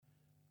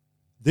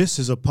This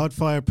is a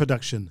Podfire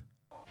production.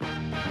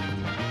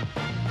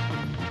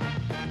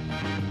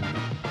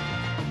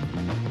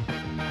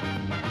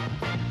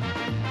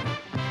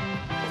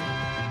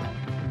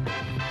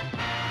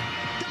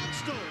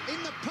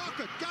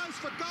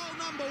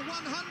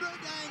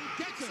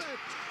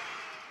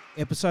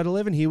 Episode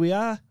 11, here we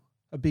are.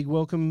 A big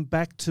welcome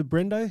back to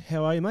Brendo.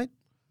 How are you, mate?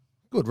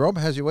 Good, Rob.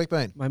 How's your week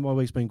been? Mate, my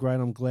week's been great.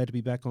 I'm glad to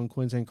be back on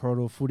Queensland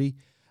Corridor Footy.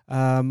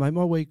 Mate,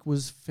 my week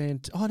was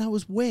fantastic. Oh, no, it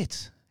was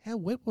wet. How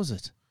wet was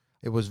it?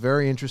 It was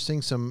very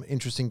interesting. Some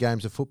interesting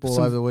games of football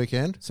over the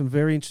weekend. Some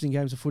very interesting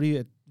games of footy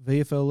at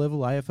VFL level,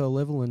 AFL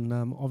level, and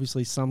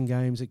obviously some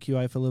games at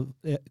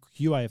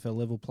QAFL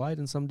level played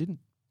and some didn't.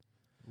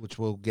 Which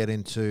we'll get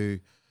into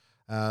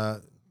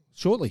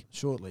Shortly.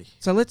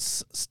 So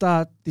let's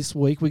start this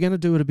week. We're going to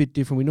do it a bit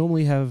different. We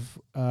normally have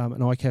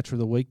an eye catcher of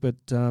the week, but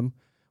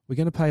we're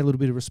going to pay a little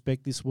bit of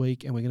respect this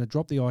week, and we're going to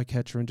drop the eye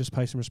catcher and just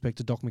pay some respect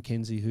to Doc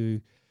McKenzie,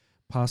 who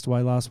passed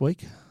away last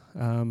week.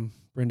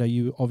 Brendo,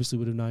 you obviously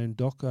would have known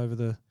Doc over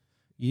the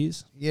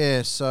years.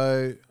 Yeah,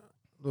 so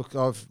look,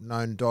 I've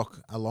known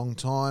Doc a long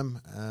time,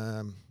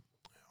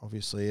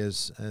 obviously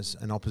as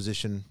an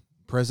opposition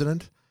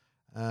president,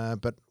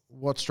 but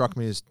what struck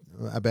me is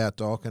about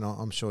Doc, and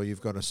I'm sure you've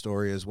got a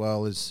story as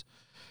well, is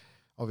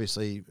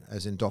obviously,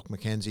 as in Doc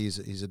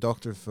McKenzie, he's a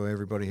doctor for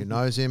everybody who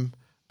knows him,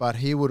 but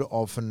he would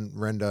often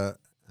render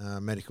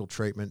medical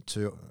treatment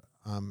to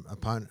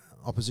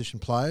opposition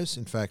players.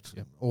 In fact,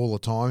 all the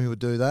time he would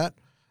do that,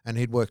 and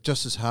he'd work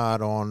just as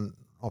hard on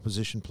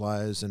opposition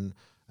players and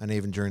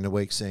even during the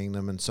week seeing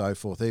them and so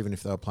forth. Even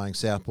if they were playing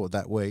Southport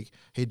that week,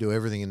 he'd do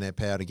everything in their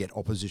power to get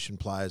opposition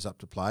players up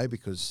to play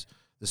because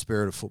the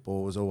spirit of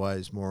football was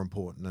always more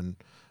important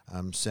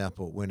than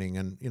Southport winning.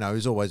 And, you know, he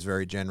was always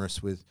very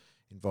generous with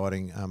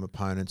inviting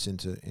opponents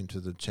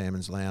into the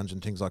chairman's lounge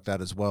and things like that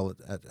as well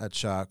at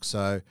Sharks.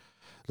 So,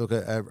 look,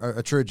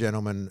 a true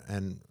gentleman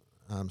and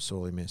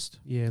sorely missed.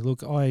 Yeah,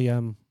 look, I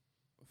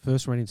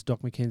first ran into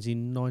Doc McKenzie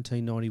in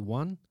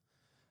 1991,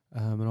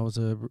 and I was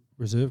a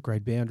reserve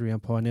grade boundary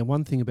umpire. Now,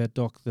 one thing about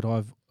Doc that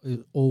I've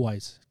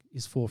always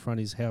is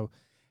forefront is how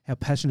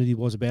passionate he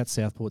was about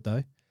Southport,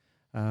 though.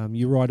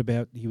 You're right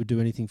about he would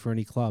do anything for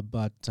any club,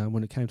 but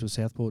when it came to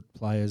Southport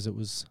players, it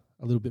was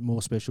a little bit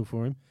more special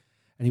for him.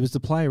 And he was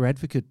the player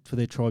advocate for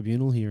their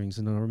tribunal hearings.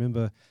 And I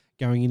remember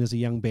going in as a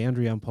young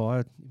boundary umpire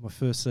in my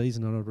first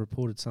season, and I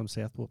reported some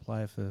Southport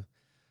player for,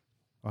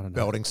 I don't know.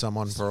 Belting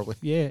someone, probably.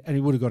 Yeah, and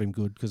he would have got him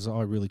good because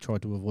I really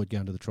tried to avoid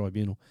going to the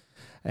tribunal.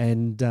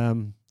 And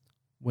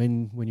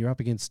when you're up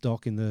against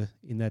Doc in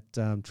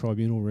that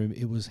tribunal room,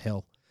 it was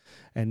hell.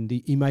 And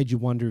he made you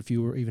wonder if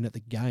you were even at the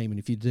game and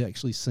if you'd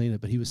actually seen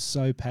it. But he was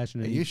so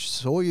passionate. You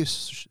sure you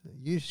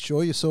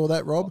saw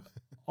that, Rob?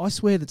 I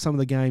swear that some of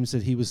the games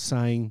that he was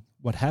saying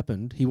what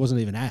happened, he wasn't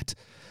even at.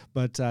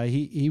 But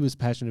he was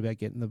passionate about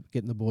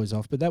getting the boys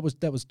off. But that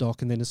was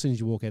Doc. And then as soon as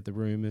you walk out the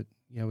room, it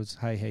was,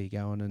 hey, how you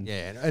going? And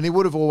yeah, and he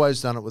would have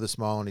always done it with a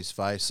smile on his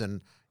face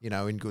and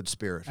in good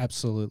spirit.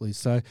 Absolutely.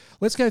 So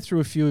let's go through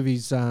a few of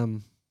his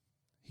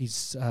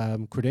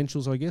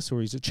credentials, I guess,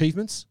 or his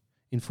achievements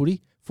in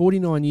footy.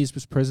 49 years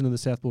was president of the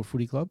Southport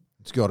Footy Club.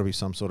 It's got to be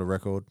some sort of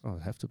record. Oh,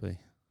 it'd have to be.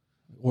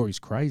 Or he's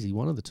crazy,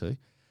 one of the two.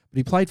 But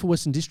he played for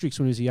Western Districts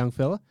when he was a young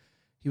fella.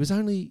 He was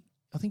only,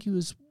 I think he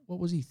was,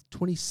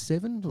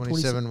 27?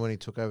 27 when he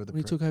took over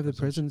the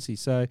presidency.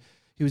 So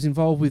he was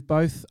involved with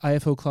both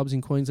AFL clubs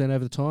in Queensland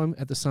over the time.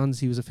 At the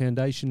Suns, he was a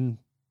foundation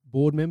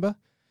board member.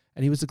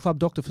 And he was the club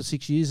doctor for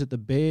 6 years at the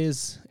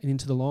Bears and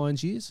into the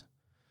Lions years.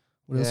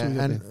 What else have we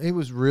got and there? He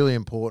was really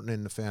important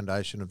in the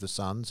foundation of the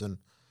Suns, and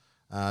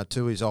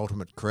to his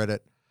ultimate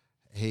credit,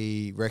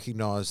 he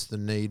recognised the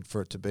need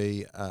for it to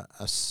be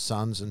a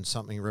Suns and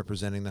something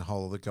representing the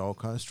whole of the Gold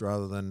Coast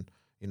rather than,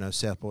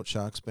 Southport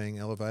Sharks being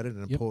elevated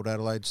in a Port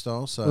Adelaide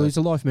style. So, well, he's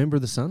a life member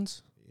of the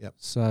Suns. Yep.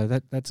 So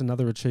that's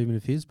another achievement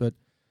of his. But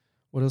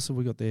what else have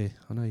we got there?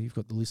 I know you've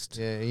got the list.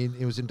 Yeah,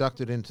 he was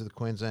inducted into the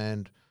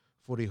Queensland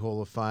Footy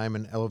Hall of Fame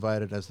and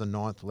elevated as the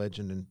 9th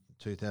legend in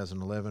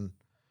 2011.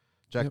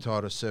 Jack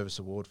Titus Service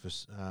Award for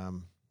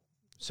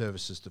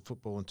services to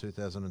football in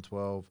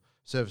 2012.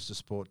 Service to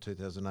Sport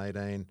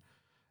 2018.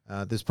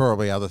 There's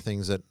probably other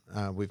things that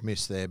we've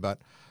missed there,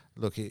 but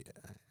look,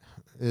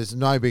 there's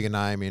no bigger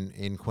name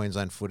in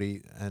Queensland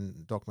footy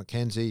and Doc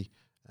McKenzie,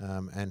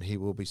 and he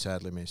will be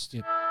sadly missed.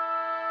 Yep.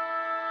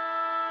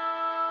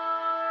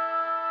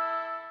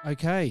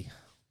 Okay,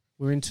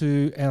 we're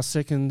into our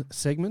second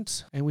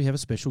segment, and we have a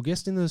special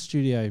guest in the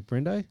studio,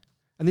 Brendo.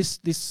 And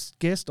this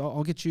guest,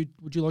 I'll get you.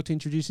 Would you like to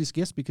introduce this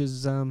guest?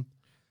 Because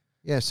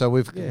so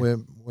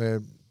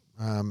we're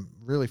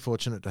really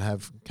fortunate to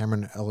have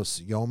Cam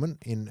Ellis-Yolmen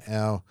in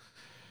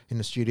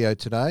the studio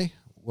today.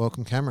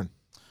 Welcome, Cameron.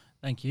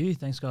 Thank you.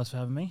 Thanks, guys, for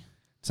having me.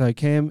 So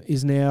Cam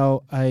is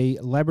now a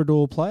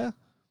Labrador player.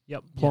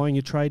 Yep. Plying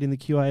your trade in the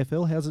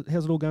QAFL. How's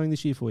it all going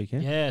this year for you,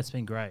 Cam? Yeah, it's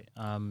been great.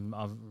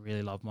 I've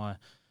really loved my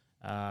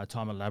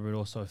time at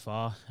Labrador so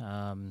far.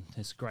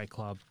 It's a great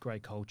club,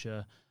 great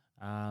culture.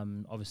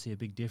 Obviously, a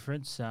big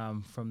difference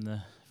from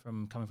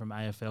coming from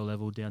AFL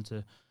level down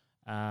to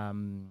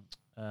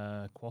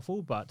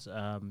QAFL, but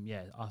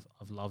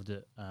I've loved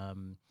it,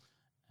 and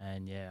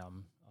I'm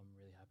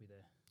really happy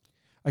there.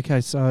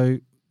 Okay, so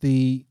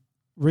the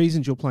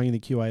reasons you're playing in the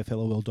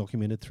QAFL are well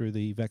documented through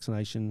the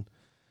vaccination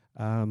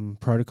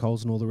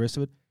protocols and all the rest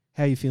of it.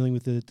 How are you feeling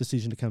with the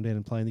decision to come down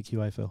and play in the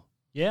QAFL?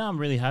 Yeah, I'm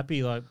really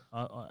happy. Like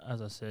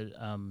as I said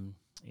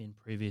in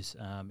previous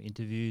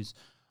interviews,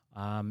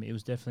 it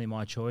was definitely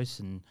my choice,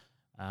 and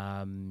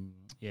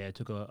it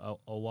took a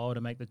while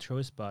to make the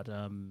choice, but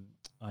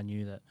I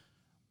knew that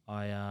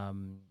I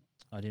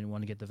didn't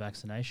want to get the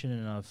vaccination,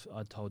 and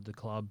I told the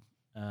club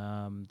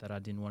that I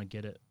didn't want to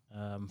get it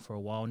for a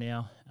while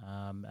now,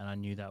 and I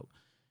knew that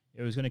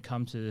it was going to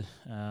come to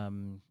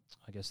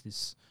I guess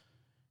this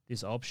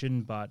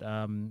option, but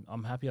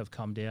I'm happy I've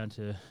come down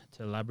to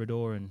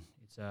Labrador, and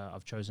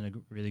I've chosen a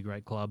really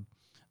great club.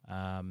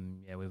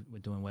 We're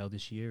doing well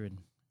this year, and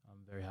I'm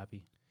very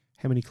happy.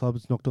 How many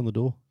clubs knocked on the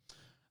door?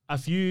 A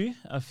few.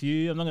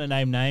 I'm not going to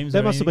name names.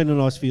 That must have been a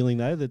nice feeling,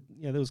 though, that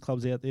there was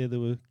clubs out there that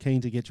were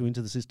keen to get you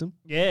into the system.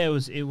 Yeah, it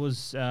was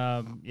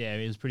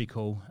pretty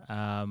cool.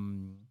 A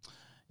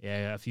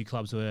few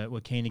clubs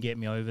were keen to get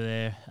me over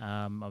there.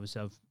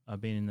 Obviously,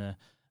 I've been in the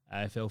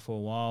AFL for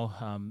a while,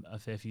 a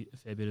fair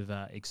bit of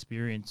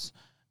experience.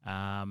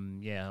 A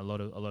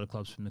lot of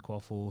clubs from the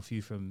QAFL, a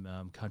few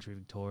from country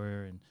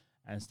Victoria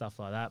and stuff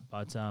like that.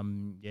 But I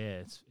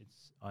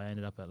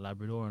ended up at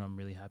Labrador, and I'm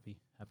really happy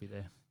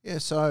there. Yeah,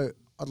 so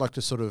I'd like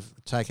to sort of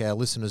take our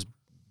listeners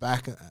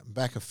back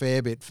a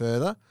fair bit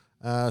further.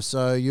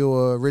 So you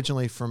were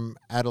originally from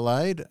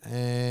Adelaide,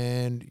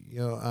 and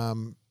your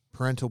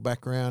parental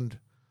background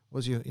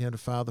was you had a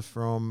father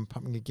from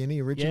Papua New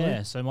Guinea originally?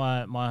 Yeah, so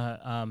my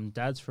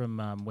dad's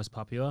from West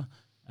Papua.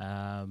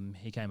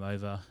 He came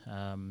over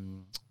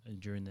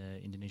during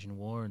the Indonesian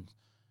War,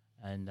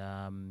 and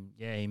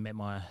he met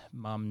my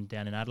mum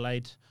down in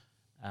Adelaide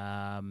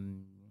at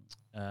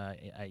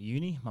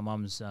uni. My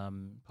mum's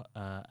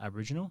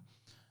Aboriginal,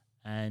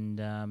 and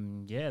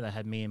they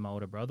had me and my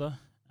older brother,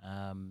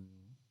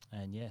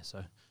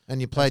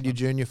 And you played your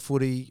junior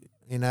footy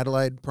in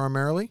Adelaide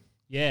primarily?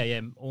 Yeah.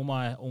 All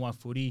my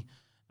footy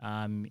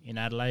in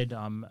Adelaide.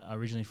 I'm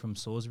originally from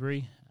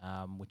Salisbury,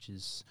 which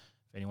is,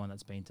 for anyone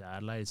that's been to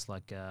Adelaide, it's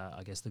like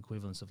I guess the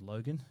equivalence of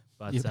Logan,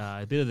 but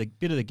a bit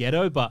of the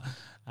ghetto. But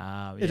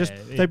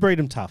they breed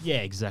them tough.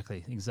 Yeah,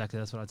 exactly.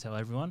 That's what I tell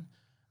everyone.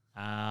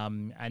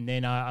 And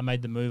then I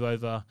made the move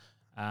over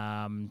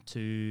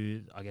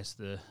to, I guess,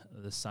 the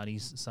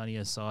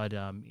sunnier side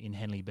in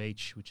Henley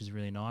Beach, which is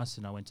really nice.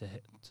 And I went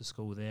to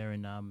school there,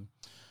 and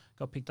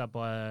got picked up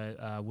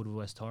by Woodville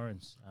West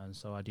Torrens, and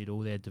so I did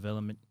all their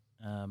development.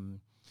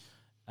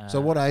 So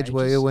what age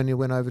were you when you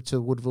went over to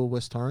Woodville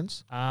West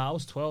Torrens? I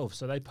was 12,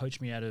 so they poached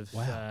me out of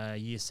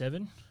year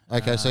 7.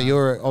 Okay, so you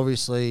were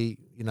obviously,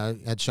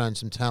 had shown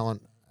some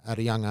talent at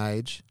a young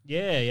age.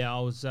 Yeah, I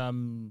was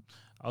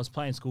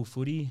playing school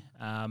footy,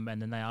 and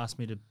then they asked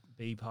me to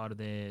be part of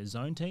their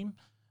zone team,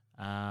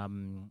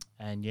 and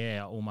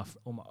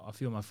a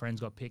few of my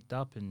friends got picked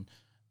up, and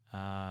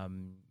I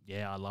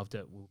loved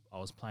it. I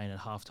was playing at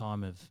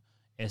halftime of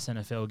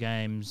SNFL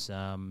games.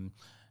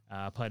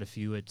 I played a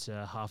few at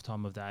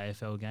halftime of the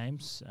AFL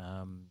games.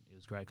 It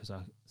was great because I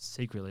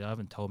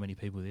haven't told many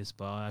people this,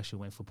 but I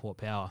actually went for Port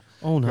Power.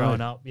 Oh no! Growing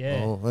up,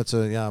 yeah. Oh, that's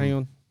a hang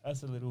on.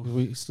 That's a little. Are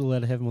we still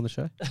allowed to have him on the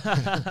show?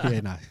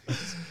 Yeah, no.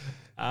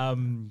 I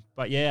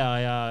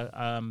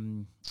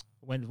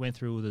went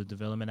through all the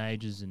development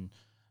ages, and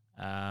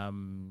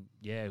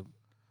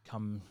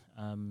come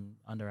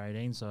under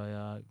 18, so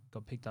I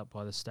got picked up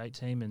by the state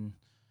team, and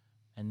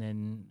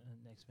then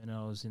next minute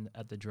I was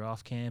at the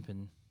draft camp,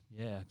 and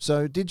yeah.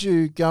 So did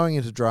you, going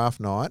into draft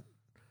night,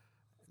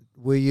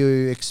 were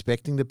you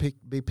expecting to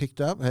be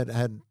picked up?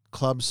 Had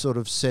clubs sort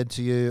of said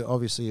to you,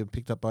 obviously you were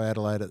picked up by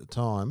Adelaide at the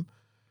time,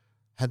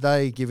 had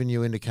they given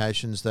you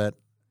indications that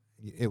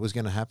it was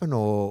going to happen,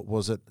 or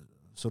was it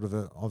sort of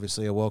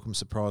obviously a welcome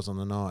surprise on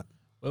the night?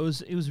 Well,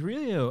 it was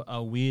really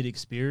a weird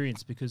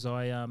experience because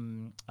I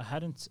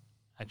hadn't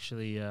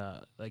actually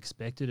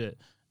expected it.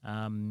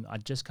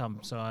 I'd just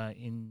come,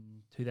 in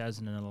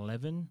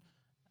 2011,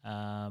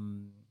 I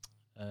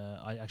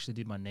actually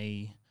did my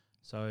knee,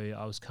 so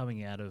I was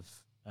coming out of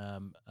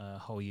a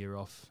whole year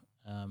off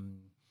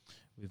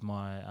with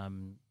my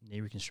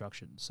knee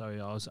reconstruction. So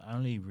I was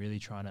only really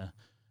trying to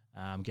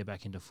get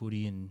back into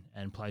footy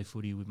and play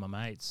footy with my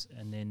mates.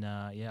 And then,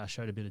 I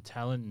showed a bit of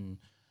talent, and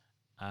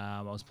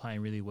I was playing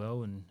really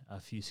well, and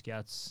a few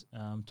scouts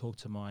talked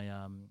to my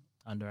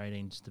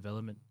under-18s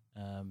development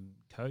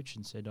coach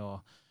and said,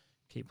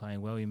 keep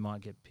playing well, you might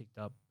get picked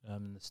up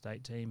in the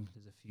state team.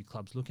 There's a few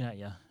clubs looking at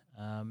you.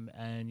 I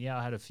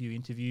had a few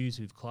interviews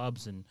with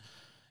clubs, and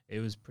it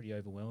was pretty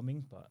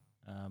overwhelming, but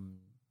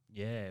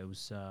it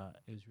was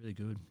really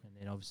good. And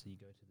then obviously you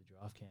go to the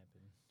draft camp,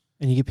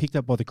 and you get picked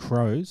up by the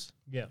Crows.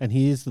 Yeah. And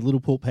he is the little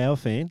Port Power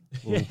fan.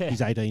 Well,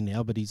 he's 18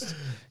 now, but he's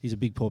a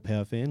big Port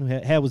Power fan.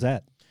 How was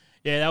that?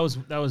 Yeah,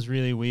 that was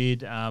really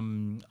weird. I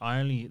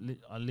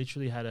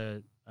literally had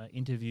a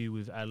interview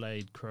with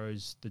Adelaide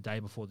Crows the day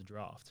before the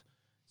draft,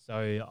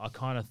 so I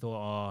kind of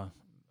thought,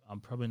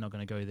 I'm probably not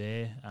going to go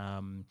there.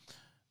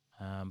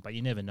 but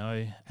you never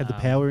know. Had the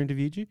Power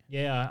interviewed you?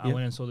 Yeah, I Yep.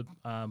 went and saw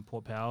the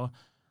Port Power.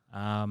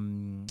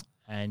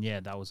 And yeah,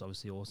 that was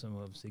obviously awesome.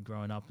 Obviously,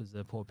 growing up as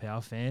a Port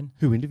Power fan.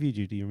 Who interviewed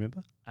you? Do you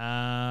remember?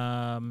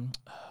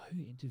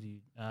 Who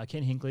interviewed?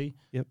 Ken Hinkley.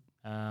 Yep.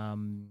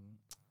 And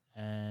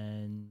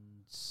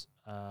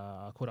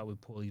I caught up with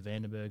Paulie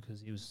Vandenberg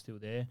because he was still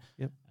there.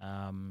 Yep.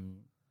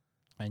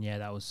 And yeah,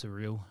 that was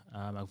surreal.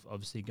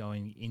 Obviously,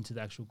 going into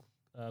the actual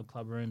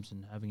club rooms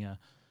and having a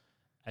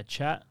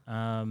chat.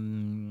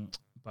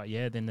 But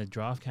yeah, then the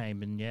draft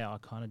came, and yeah, I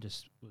kind of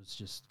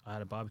I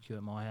had a barbecue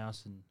at my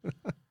house, and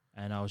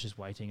and I was just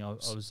waiting. I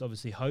was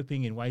obviously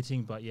hoping and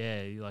waiting, but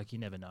yeah, like you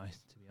never know.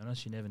 To be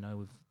honest, you never know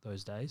with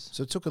those days.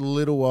 So it took a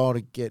little while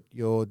to get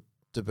your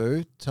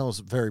debut. Tell us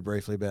very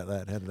briefly about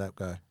that. How did that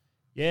go?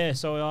 Yeah,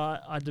 so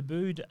I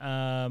debuted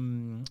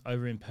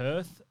over in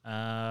Perth.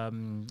 Yeah,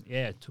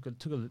 it took a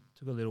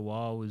little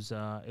while.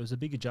 It was a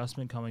big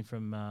adjustment coming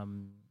from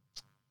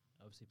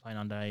obviously playing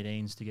under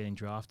 18s to getting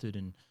drafted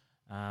and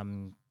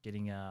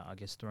getting I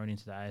guess thrown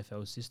into the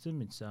AFL system.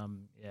 It's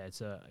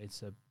it's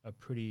a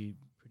pretty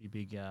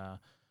big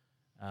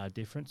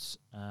difference.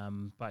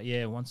 But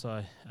yeah, once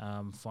I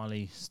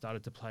finally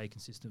started to play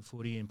consistent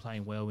footy and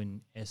playing well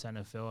in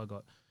SNFL, I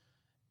got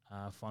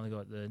finally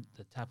got the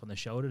tap on the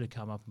shoulder to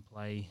come up and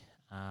play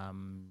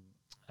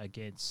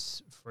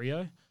against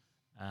Freo.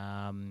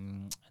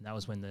 And that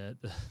was when the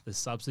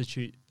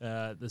substitute,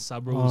 the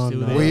sub rule was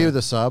still there. Were you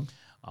the sub?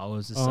 I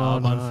was the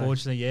sub, no.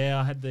 unfortunately. Yeah,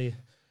 I had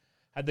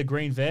the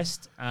green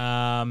vest,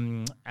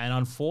 and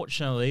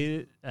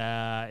unfortunately,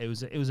 it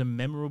was a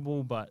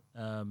memorable, but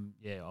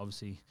yeah,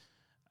 obviously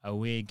a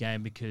weird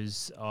game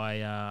because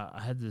I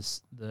had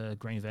the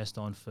green vest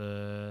on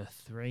for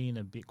 3 and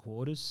a bit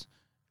quarters,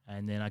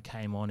 and then I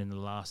came on in the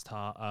last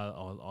half,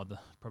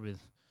 probably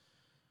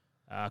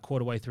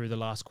quarter way through the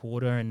last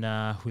quarter, and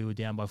we were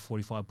down by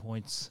 45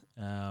 points.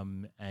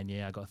 And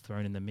yeah, I got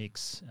thrown in the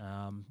mix.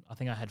 I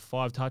think I had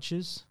 5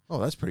 touches. Oh,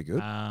 that's pretty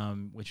good.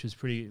 Which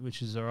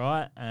is all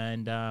right.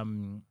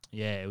 And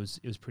yeah, it was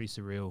pretty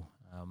surreal.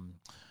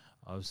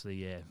 Obviously,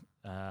 yeah,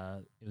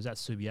 it was at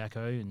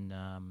Subiaco, and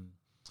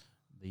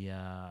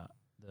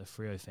the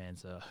Freo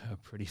fans are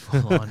pretty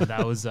full on.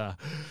 That was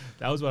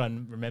what I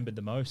remembered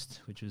the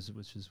most, which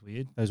was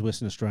weird. Those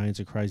Western Australians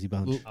are a crazy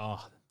bunch.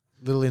 Oh,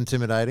 Little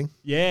intimidating.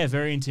 yeah,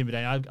 very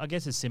intimidating. I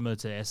guess it's similar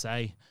to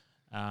SA.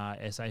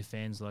 SA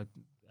fans like,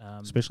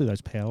 Especially those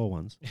Power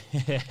ones.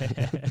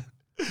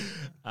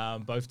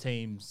 both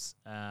teams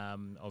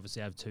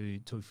obviously have two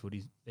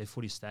footy. They're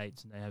footy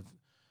states, and they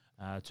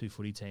have 2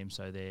 footy teams.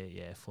 So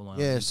they're full on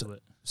into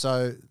it.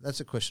 So that's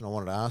a question I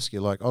wanted to ask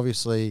you. Like,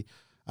 obviously,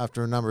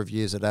 after a number of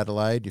years at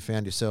Adelaide, you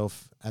found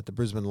yourself at the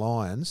Brisbane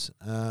Lions.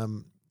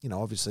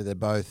 Obviously they're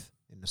both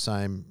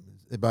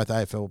they're both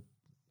AFL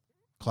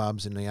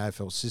clubs in the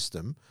AFL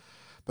system,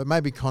 but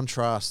maybe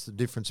contrast the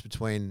difference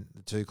between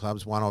the 2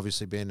 clubs. One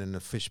obviously being in the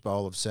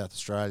fishbowl of South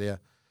Australia,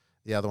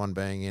 the other one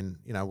being in,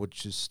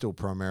 which is still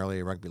primarily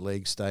a rugby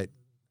league state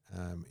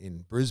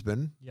in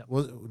Brisbane. Yep.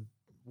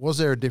 Was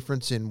there a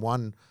difference in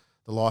one,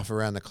 the life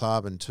around the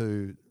club, and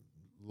 2,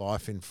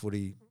 life in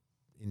footy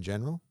in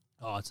general?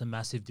 Oh, it's a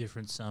massive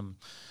difference.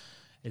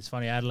 It's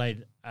funny,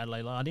 Adelaide. I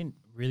didn't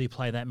really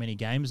play that many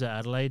games at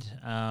Adelaide,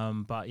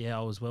 but yeah,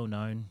 I was well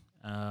known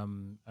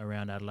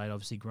around Adelaide.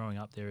 Obviously, growing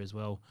up there as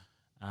well.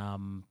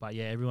 But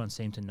yeah, everyone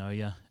seemed to know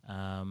you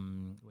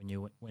when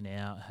you went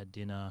out, had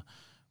dinner,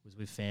 was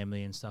with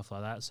family and stuff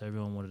like that. So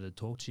everyone wanted to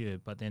talk to you.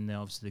 But then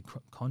obviously the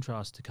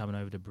contrast to coming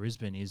over to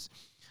Brisbane is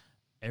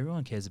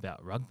everyone cares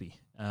about rugby.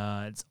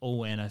 It's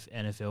all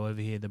NFL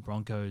over here. The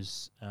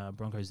Broncos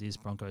this,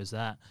 Broncos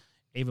that.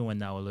 Even when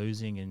they were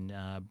losing, and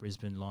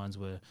Brisbane Lions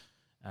were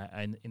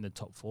in the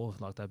top 4,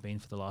 like they've been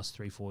for the last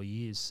 3-4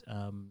 years.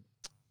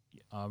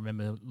 I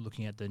remember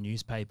looking at the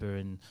newspaper,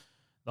 and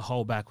the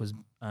whole back was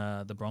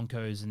the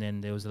Broncos, and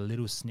then there was a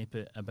little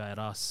snippet about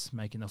us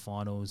making the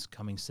finals,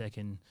 coming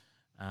second,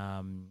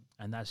 and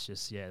that's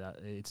just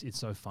it's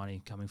so funny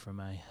coming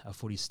from a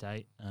footy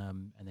state,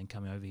 and then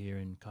coming over here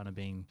and kind of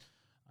being,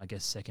 I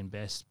guess, second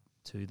best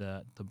to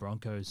the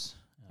Broncos.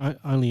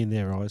 Only in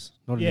their eyes,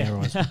 not in our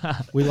eyes.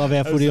 We love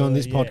our footy on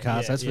this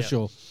podcast, that's for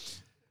sure.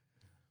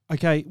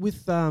 Okay,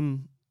 with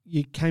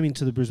you came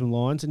into the Brisbane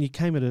Lions, and you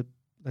came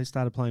they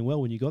started playing well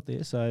when you got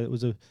there, so it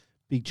was a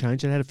big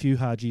change. They had a few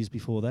hard years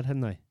before that,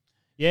 hadn't they?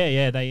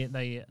 Yeah,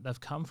 they've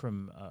come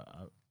from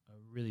a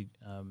really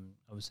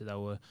obviously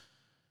they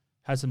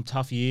had some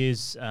tough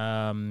years,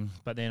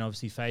 but then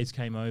obviously Fades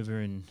came over,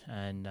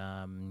 and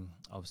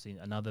obviously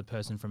another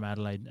person from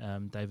Adelaide,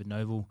 David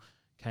Noble,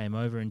 came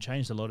over and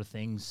changed a lot of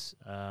things,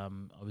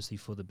 obviously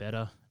for the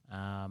better.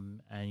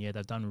 And yeah,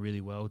 they've done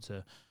really well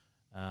to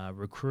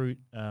recruit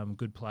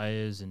good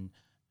players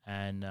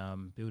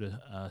and build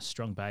a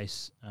strong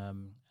base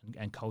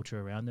and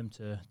culture around them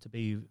to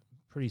be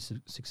pretty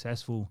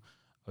successful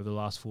over the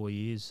last 4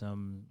 years. I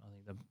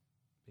think they've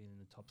been in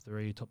the top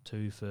 3, top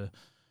 2 for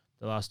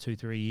the last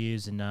 2-3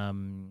 years,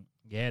 and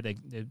yeah,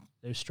 they're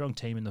a strong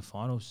team in the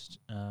finals,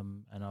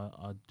 and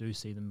I do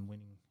see them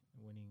winning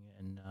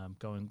and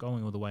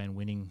going all the way and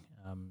winning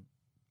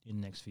in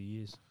the next few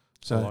years.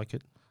 So I like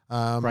it.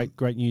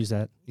 Great news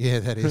that. Yeah,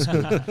 that is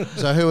good.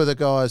 So who are the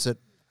guys that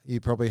you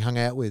probably hung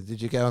out with?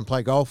 Did you go and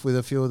play golf with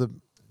a few of the,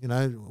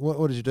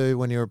 what did you do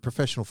when you were a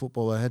professional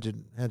footballer? How'd you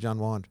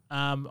unwind?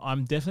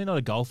 I'm definitely not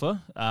a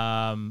golfer.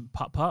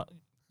 Putt.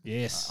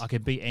 Yes. I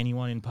could beat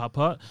anyone in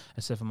putt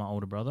except for my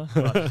older brother.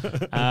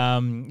 But,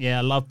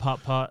 I love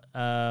putt.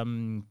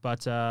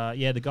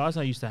 The guys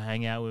I used to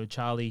hang out with,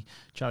 Charlie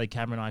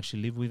Cameron, I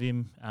actually lived with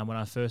him when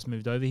I first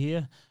moved over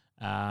here.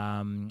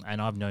 And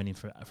I've known him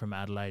from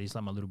Adelaide. He's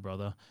like my little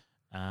brother.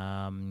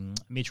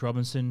 Mitch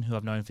Robinson, who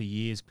I've known for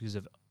years because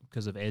of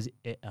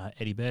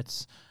Eddie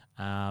Betts.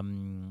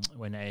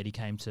 When Eddie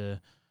came to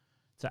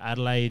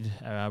Adelaide,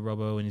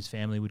 Robbo and his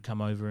family would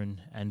come over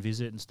and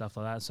visit and stuff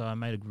like that. So I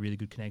made a really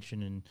good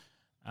connection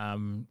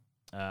and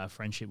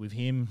friendship with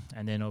him.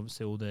 And then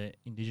obviously all the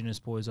Indigenous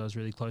boys I was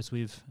really close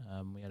with.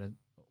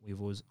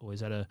 We've always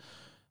had a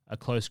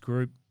close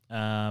group.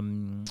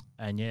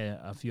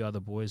 A few other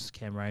boys,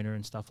 Cam Rayner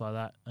and stuff like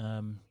that.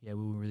 We were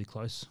really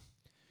close.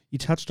 You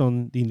touched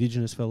on the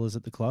Indigenous fellas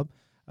at the club.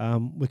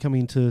 We're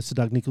coming into Sir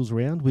Doug Nicholls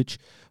round, which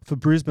for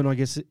Brisbane, I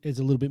guess, is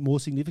a little bit more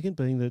significant,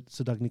 being that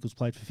Sir Doug Nicholls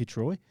played for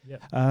Fitzroy.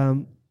 Yep.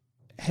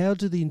 How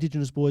do the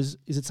Indigenous boys,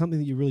 is it something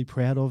that you're really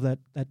proud of, that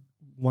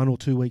 1 or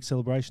 2 week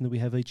celebration that we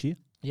have each year?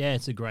 Yeah,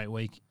 it's a great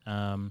week.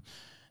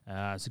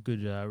 It's a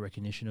good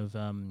recognition of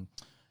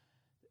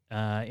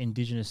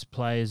Indigenous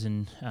players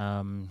and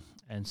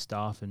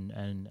staff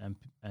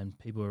and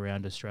people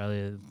around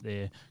Australia,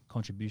 their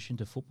contribution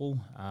to football.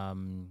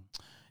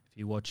 If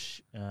you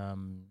watch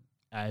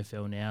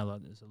AFL now,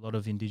 there's a lot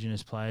of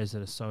Indigenous players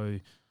that are so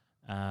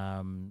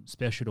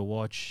special to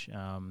watch.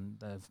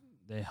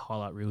 They're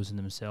highlight reels in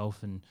themselves,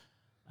 and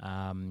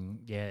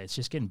it's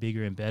just getting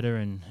bigger and better.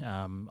 And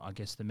I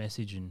guess the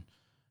message and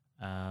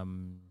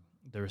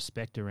the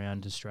respect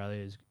around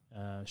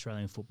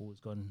Australian football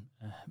has gotten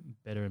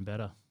better and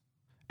better.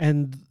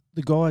 And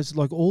the guys,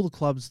 like all the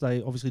clubs,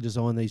 they obviously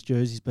design these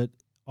jerseys, but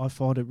I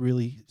find it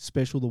really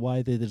special the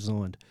way they're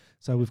designed.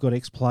 So we've got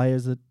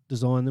ex-players that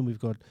design them. We've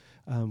got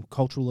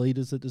cultural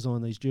leaders that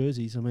design these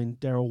jerseys. I mean,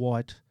 Darryl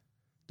White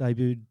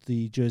debuted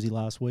the jersey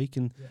last week,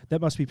 and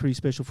that must be pretty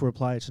special for a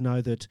player to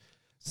know that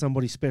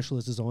somebody special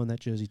has designed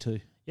that jersey too.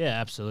 Yeah,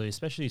 absolutely,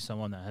 especially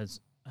someone that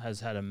has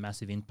had a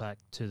massive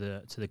impact to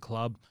the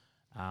club.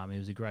 He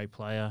was a great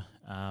player,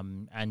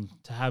 and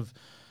to have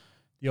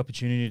the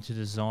opportunity to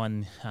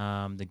design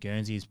the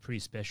Guernsey is pretty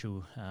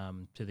special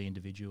to the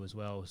individual as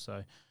well.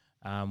 So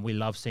we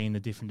love seeing the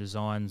different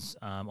designs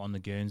on the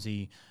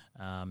Guernsey,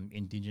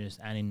 Indigenous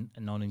and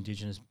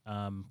non-Indigenous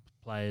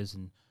players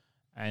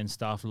and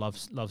staff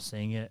love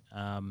seeing it.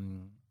 A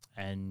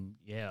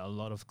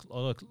lot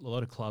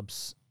of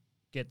clubs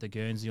get the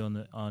Guernsey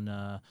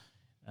on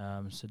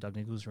Sir Doug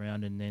Nicholls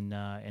round and then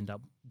end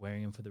up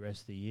wearing them for the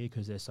rest of the year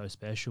because they're so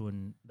special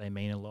and they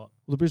mean a lot.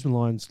 Well, the Brisbane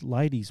Lions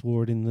ladies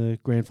wore it in the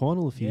grand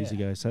final a few years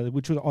ago,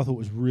 which I thought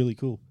was really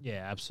cool.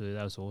 Yeah, absolutely.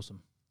 That was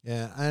awesome.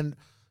 Yeah, and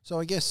so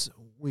I guess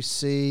we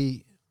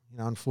see,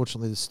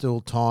 unfortunately there's still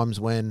times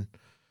when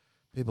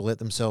people let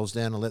themselves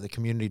down and let the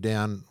community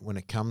down when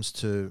it comes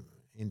to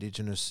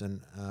Indigenous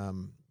and,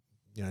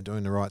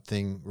 doing the right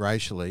thing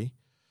racially.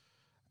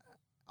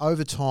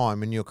 Over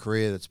time in your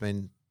career that's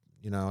been,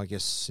 I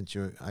guess since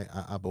you're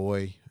a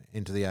boy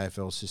into the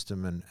AFL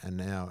system and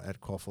now at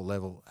QAFL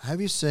level,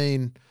 have you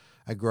seen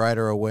a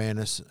greater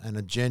awareness and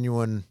a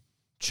genuine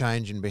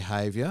change in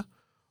behaviour,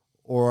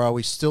 or are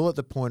we still at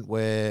the point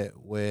where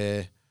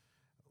we're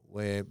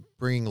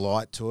bringing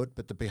light to it,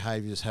 but the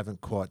behaviours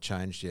haven't quite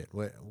changed yet?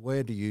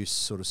 Where do you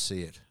sort of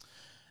see it?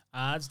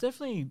 It's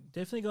definitely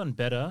gotten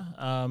better.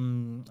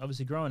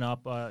 Obviously, growing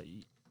up,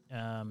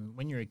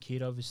 when you're a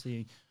kid,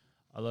 obviously,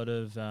 a lot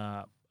of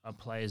our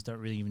players don't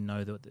really even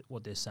know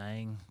what they're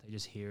saying. They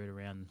just hear it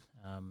around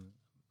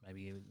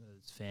maybe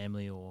it's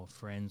family or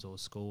friends or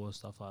school or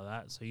stuff like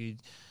that. So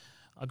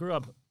I grew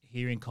up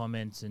hearing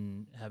comments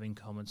and having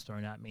comments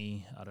thrown at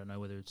me. I don't know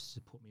whether it's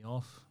to put me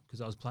off because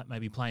I was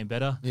maybe playing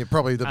better. You're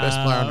probably the best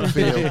player on the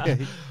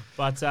field.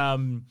 But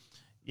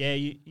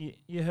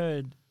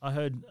I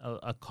heard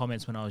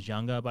comments when I was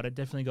younger, but it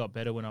definitely got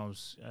better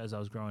as I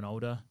was growing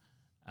older.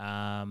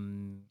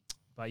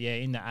 But yeah,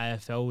 in the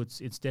AFL,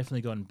 it's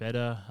definitely gotten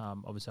better.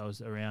 Obviously, I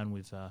was around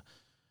with the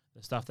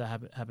stuff that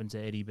happened to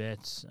Eddie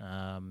Betts,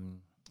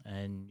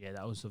 and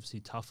that was obviously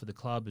tough for the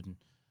club and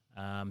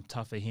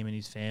tough for him and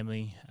his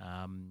family.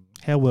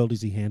 How well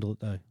does he handle it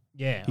though?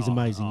 Yeah, he's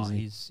amazing, isn't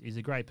he? He's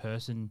a great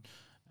person.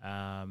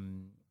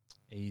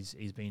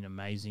 He's been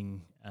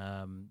amazing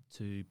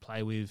to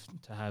play with,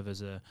 to have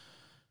as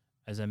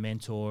a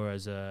mentor,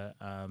 as a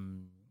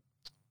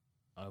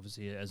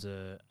obviously as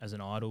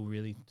an idol,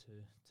 really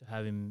to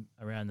have him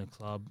around the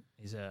club.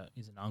 He's an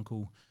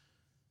uncle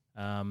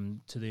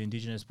to the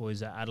Indigenous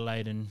boys at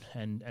Adelaide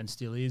and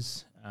still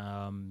is.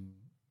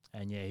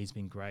 He's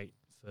been great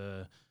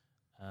for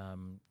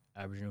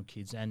Aboriginal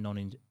kids and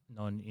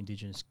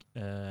non-Indigenous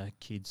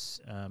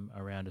kids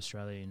around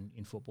Australia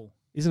in football.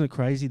 Isn't it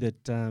crazy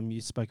that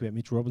you spoke about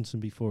Mitch Robinson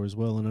before as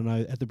well? And I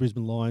know at the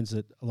Brisbane Lions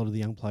that a lot of the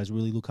young players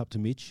really look up to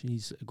Mitch.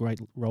 He's a great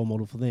role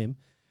model for them.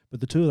 But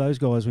the two of those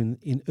guys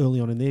in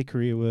early on in their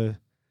career were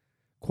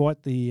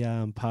quite the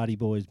party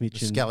boys,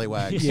 Mitch and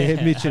Scallywags.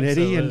 Yeah, Mitch and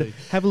Eddie. And absolutely.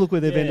 have a look where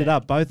they've ended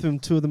up. Both of them,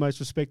 two of the most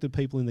respected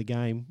people in the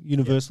game,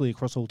 universally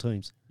across all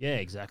teams. Yeah,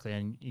 exactly.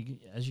 And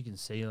as you can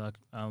see, like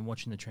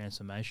watching the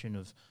transformation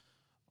of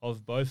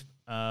both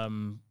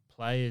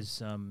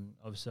players.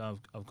 Obviously,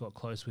 I've got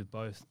close with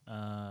both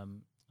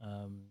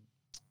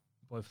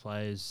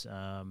players.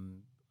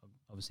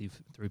 Obviously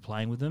through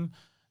playing with them,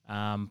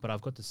 but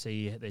I've got to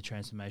see their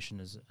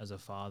transformation as a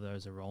father,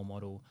 as a role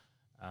model,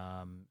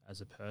 as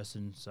a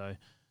person. So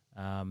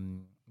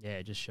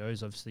it just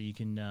shows obviously you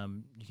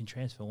can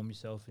transform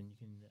yourself, and you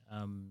can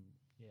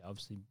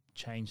obviously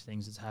change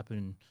things that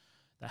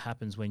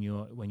happens when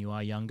you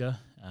are younger.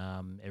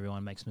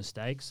 Everyone makes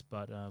mistakes,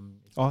 but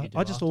I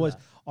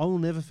will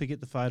never forget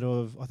the photo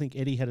of, I think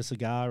Eddie had a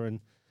cigar and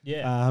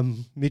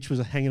Mitch was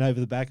hanging over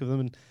the back of them,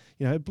 and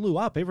it blew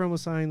up. Everyone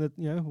was saying that,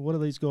 what are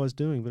these guys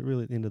doing? But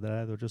really, at the end of the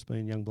day, they were just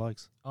being young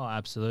blokes. Oh,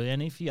 absolutely.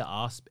 And if you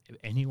ask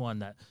anyone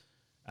that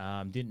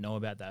didn't know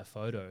about that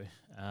photo,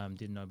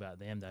 didn't know about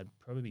them, they'd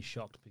probably be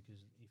shocked,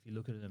 because if you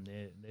look at them,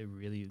 they're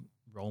really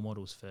role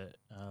models for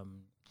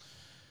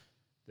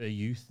the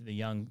youth, the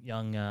young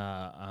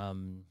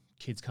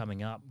kids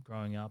coming up,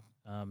 growing up,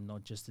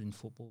 not just in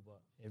football but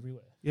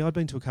everywhere. Yeah, I've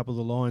been to a couple of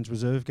the Lions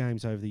reserve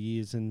games over the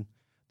years, and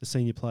the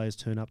senior players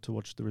turn up to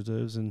watch the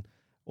reserves, and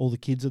all the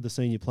kids of the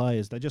senior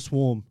players, they just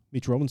swarm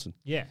Mitch Robinson.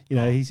 Yeah.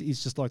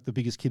 He's just like the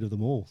biggest kid of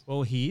them all.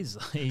 Well, he is.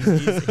 He's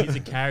a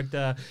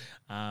character.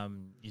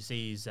 You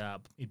see his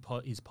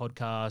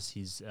podcast,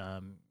 his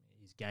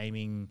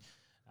gaming,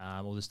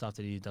 all the stuff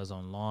that he does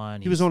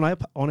online. He was on our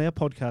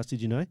podcast,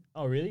 did you know?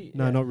 Oh, really?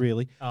 No, not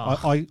really.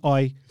 Oh.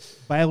 I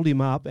bailed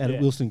him up out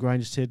at Wilson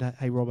Grange, just said,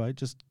 hey, Robbo,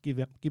 just give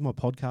my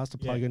podcast a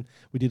plug in.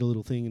 We did a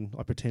little thing, and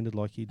I pretended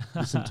like he'd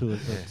listen to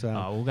it. But,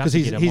 we'll have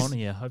to get him on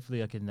here.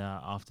 Hopefully I can,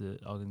 after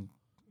I can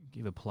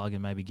give a plug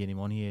and maybe get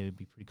him on here. It'd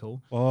be pretty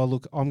cool. Oh,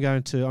 look, I'm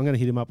going to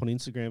hit him up on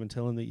Instagram and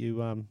tell him that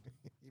you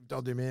You've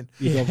dobbed him in.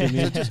 You dobbed him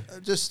in.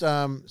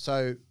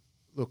 So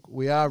look,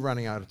 we are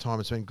running out of time.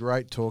 It's been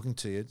great talking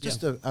to you.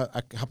 Just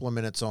a couple of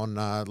minutes on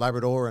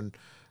Labrador and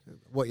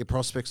what your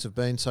prospects have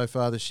been so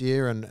far this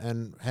year,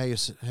 and how you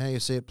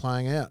see it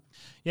playing out.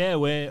 Yeah,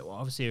 we're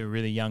obviously a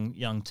really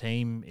young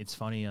team. It's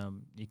funny,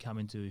 you come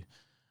into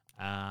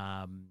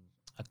a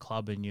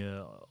club and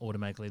you're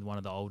automatically one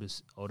of the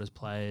oldest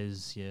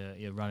players.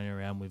 You're running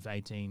around with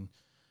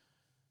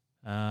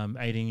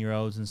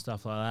 18-year-olds and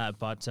stuff like that.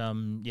 But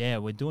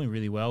we're doing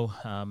really well.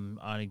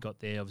 I only got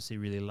there obviously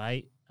really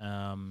late,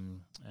 and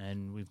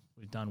we've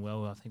done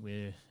well. I think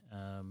we're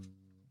I'm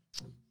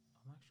actually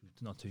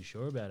not too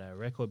sure about our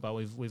record, but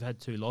we've had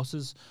 2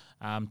 losses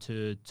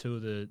to two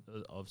of the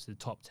obviously the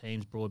top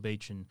teams,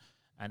 Broadbeach and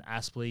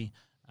Aspley.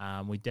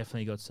 We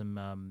definitely got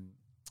some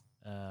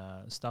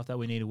stuff that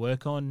we need to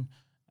work on.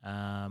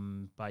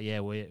 But yeah,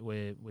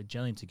 we're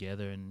gelling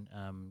together, and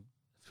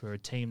for a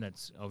team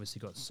that's obviously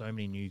got so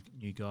many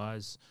new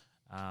guys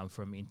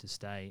from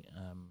interstate,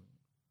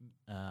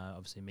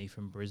 obviously me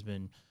from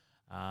Brisbane,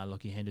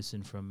 Lockie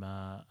Henderson from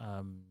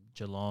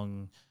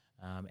Geelong,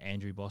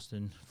 Andrew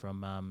Boston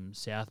from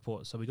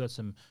Southport. So we got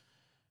some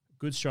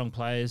good strong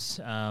players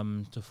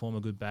to form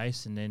a good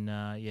base, and then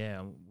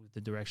with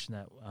the direction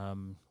that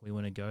we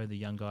want to go, the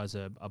young guys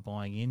are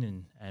buying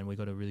in, and we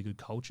got a really good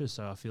culture.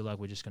 So I feel like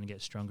we're just going to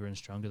get stronger and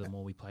stronger the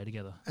more we play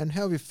together. And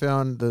how have you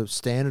found the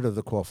standard of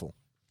the QAFL?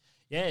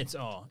 Yeah, it's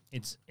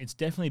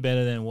definitely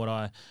better than what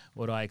I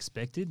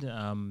expected.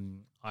 I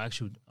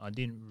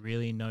didn't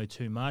really know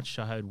too much.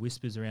 I heard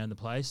whispers around the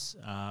place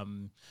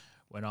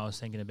when I was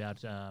thinking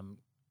about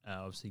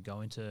obviously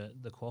going to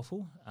the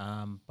QAFL.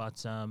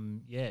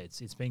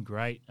 It's been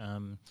great.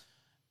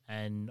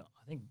 And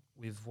I think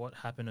with what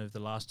happened over the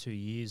last 2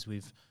 years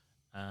with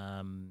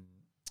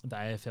the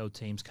AFL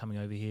teams coming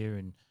over here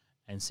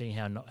and seeing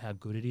how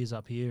good it is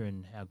up here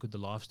and how good the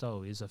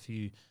lifestyle is, a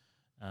few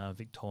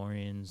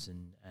Victorians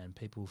and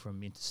people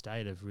from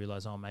interstate have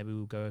realised, maybe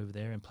we'll go over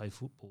there and play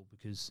football,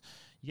 because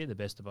you get the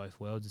best of both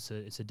worlds.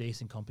 It's a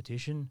decent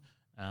competition.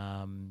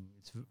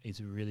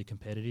 It's really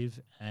competitive,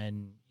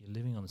 and you're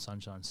living on the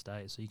Sunshine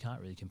State, so you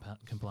can't really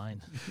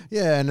complain.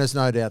 Yeah, and there's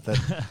no doubt that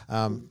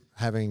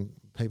having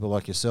people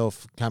like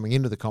yourself coming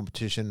into the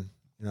competition,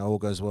 all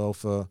goes well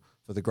for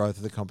the growth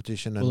of the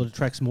competition. Well, it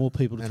attracts more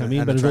people to come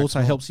in, but it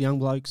also helps young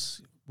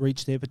blokes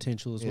reach their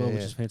potential as well,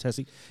 which is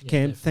fantastic. Yeah,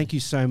 Cam, definitely. Thank you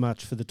so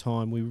much for the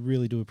time. We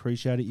really do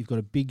appreciate it. You've got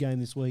a big game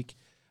this week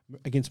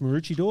against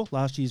Maroochydore,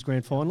 last year's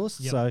grand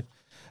finalists. Yep. So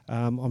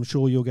I'm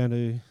sure you're going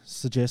to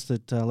suggest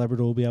that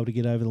Labrador will be able to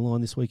get over the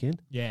line this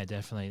weekend. Yeah,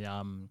 definitely.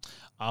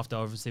 After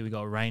obviously we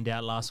got rained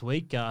out last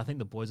week, I think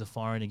the boys are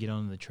firing to get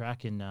on the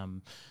track,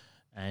 and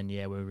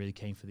we're really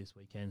keen for this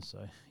weekend.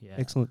 So yeah,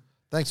 excellent.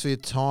 Thanks for your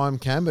time,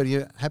 Cam. But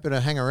you're happy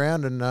to hang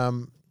around and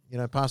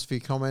pass a few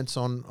comments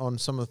on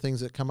some of the things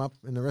that come up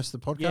in the rest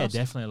of the podcast? Yeah,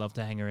 definitely. Love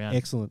to hang around.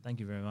 Excellent. Thank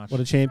you very much. What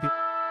a champion.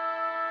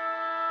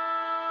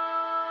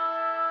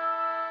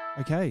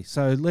 Okay,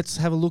 so let's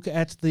have a look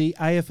at the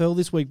AFL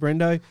this week,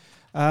 Brendo.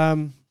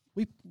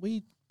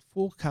 We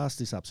forecast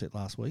this upset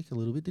last week a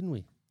little bit, didn't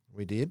we?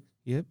 We did.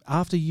 Yep.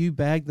 After you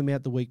bagged them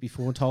out the week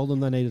before and told them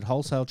they needed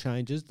wholesale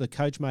changes, the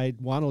coach made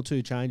 1 or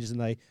 2 changes and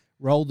they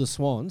rolled the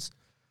Swans.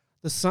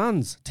 The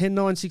Suns,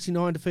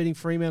 10-9-69, defeating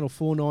Fremantle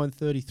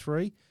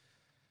 4-9-33.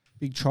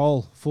 Big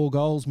Troll, 4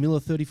 goals. Miller,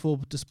 34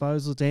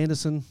 disposals.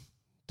 Anderson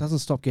doesn't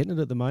stop getting it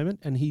at the moment,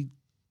 and he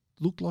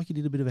looked like he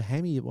did a bit of a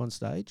hammy at one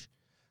stage.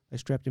 They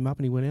strapped him up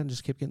and he went out and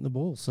just kept getting the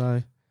ball.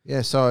 So,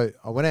 Yeah, so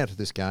I went out to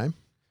this game.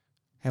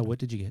 how wet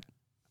did you get?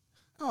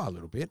 Oh, a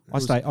little bit. I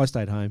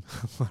stayed home.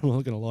 I'm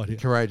not going to lie to you.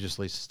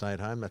 Courageously stayed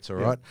home. That's all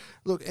right.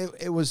 Look,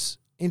 it was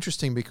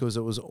interesting because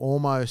it was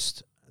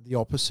almost the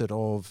opposite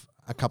of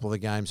a couple of the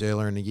games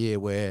earlier in the year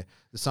where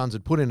the Suns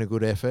had put in a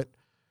good effort,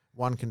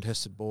 one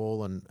contested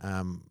ball and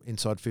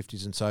inside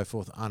 50s and so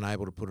forth,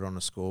 unable to put it on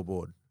a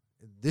scoreboard.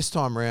 This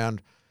time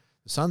round,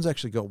 the Suns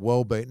actually got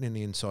well beaten in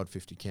the inside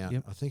 50 count.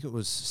 Yep. I think it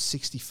was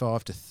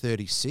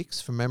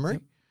 65-36 from memory.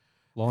 Yep.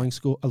 Lying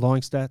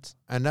stats.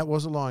 And that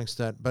was a lying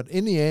stat. But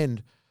in the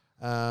end,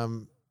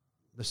 the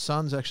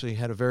Suns actually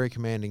had a very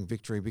commanding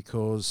victory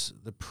because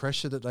the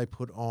pressure that they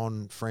put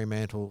on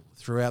Fremantle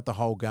throughout the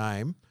whole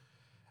game,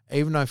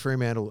 even though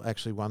Fremantle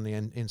actually won the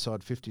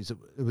inside 50s,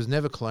 it was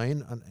never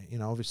clean.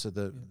 And, obviously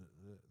the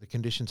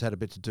conditions had a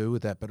bit to do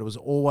with that, but it was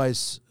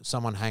always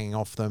someone hanging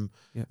off them.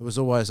 Yep. It was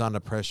always under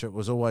pressure. It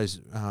was always,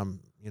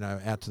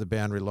 out to the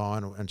boundary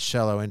line and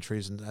shallow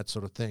entries and that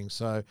sort of thing.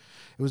 So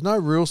it was no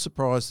real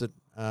surprise that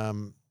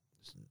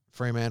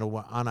Fremantle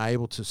were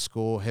unable to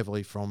score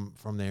heavily from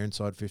their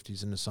inside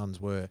 50s, and the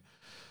Suns were.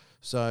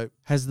 So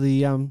has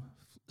the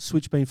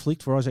switch been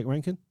flicked for Isaac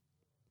Rankin?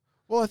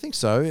 Well, I think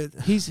so.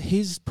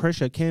 His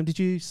pressure. Cam, did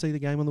you see the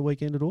game on the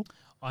weekend at all?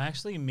 I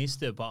actually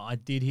missed it, but I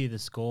did hear the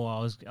score.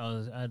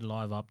 I had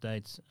live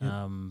updates.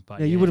 Yep.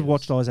 But you would have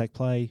watched Isaac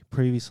play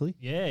previously.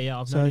 Yeah,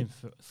 I've known him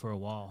for a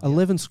while.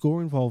 11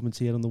 score involvements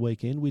he had on the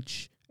weekend,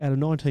 which out of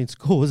 19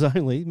 scores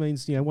only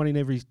means 1 in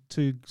every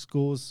 2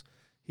 scores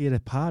he had a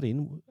part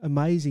in.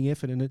 Amazing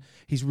effort, and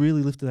he's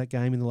really lifted that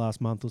game in the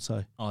last month or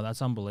so. Oh,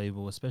 that's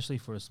unbelievable, especially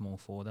for a small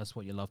forward. That's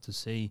what you love to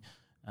see,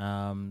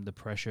 the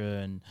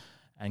pressure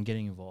and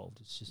getting involved.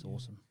 It's just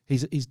awesome.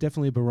 He's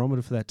definitely a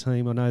barometer for that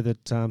team. I know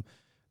that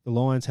the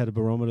Lions had a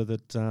barometer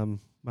that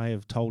may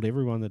have told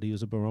everyone that he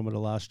was a barometer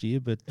last year,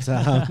 but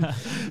I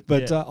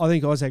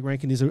think Isaac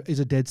Rankin is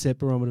a dead set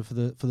barometer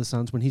for the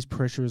Suns. When his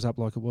pressure is up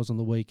like it was on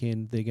the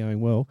weekend, they're going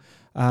well.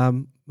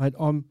 Mate,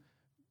 I'm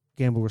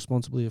gamble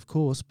responsibly, of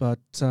course, but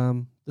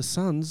the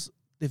Suns,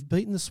 they've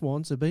beaten the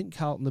Swans, they've beaten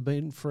Carlton, they've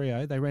beaten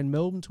Freo, they ran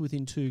Melbourne to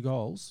within 2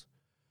 goals.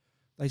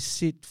 They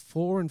sit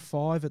 4 and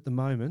 5 at the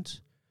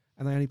moment,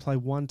 and they only play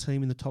one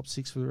team in the top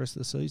 6 for the rest of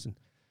the season.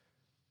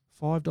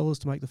 $5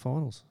 to make the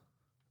finals.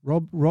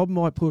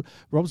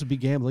 Rob's a big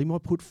gambler. He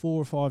might put $4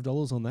 or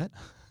 $5 on that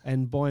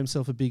and buy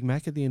himself a Big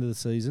Mac at the end of the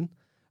season.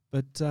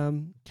 But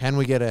can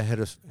we get ahead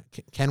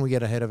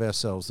of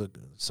ourselves, the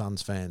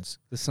Suns fans?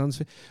 The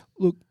Suns,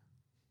 look,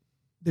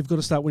 they've got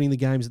to start winning the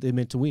games that they're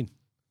meant to win.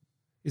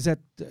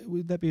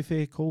 Would that be a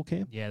fair call,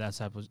 Cam? Yeah,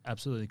 that's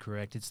absolutely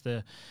correct.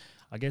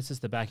 I guess it's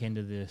the back end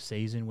of the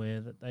season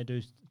where they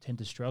do tend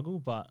to struggle,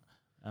 but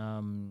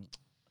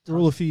they're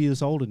all a few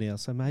years older now,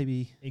 so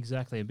maybe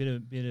exactly a bit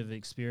of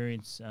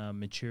experience,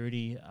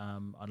 maturity.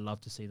 I'd love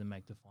to see them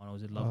make the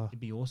finals. It'd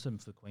be awesome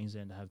for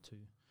Queensland to have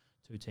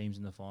two teams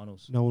in the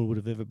finals. No one would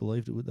have ever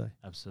believed it, would they?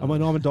 Absolutely. I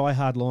mean, I'm a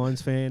diehard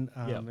Lions fan.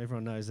 Yep.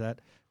 Everyone knows that,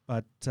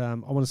 but I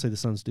want to see the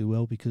Suns do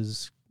well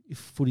because if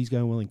footy's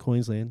going well in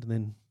Queensland,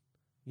 then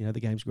the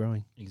game's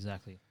growing.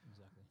 Exactly.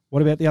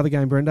 What about the other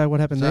game, Brendo?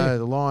 What happened there? So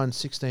the Lions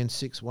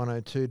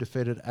 16-6-102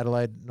 defeated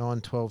Adelaide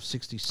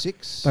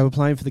 9-12-66. They were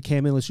playing for the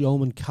Cam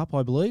Ellis-Yolmen Cup,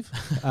 I believe,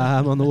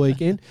 on the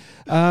weekend.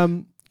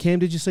 Cam,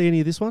 did you see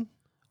any of this one?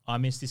 I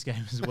missed this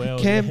game as well.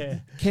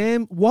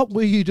 Cam, what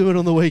were you doing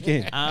on the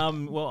weekend?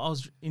 Well, I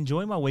was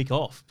enjoying my week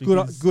off. Good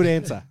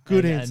answer.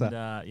 Good answer.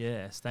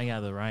 And, staying out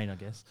of the rain, I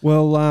guess.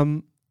 Well,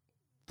 the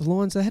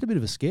Lions, they had a bit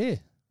of a scare.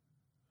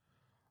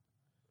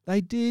 They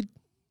did.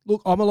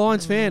 Look, I'm a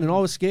Lions fan and I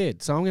was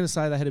scared, so I'm going to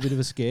say they had a bit of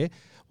a scare.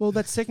 Well,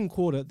 that second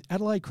quarter,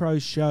 Adelaide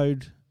Crows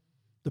showed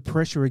the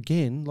pressure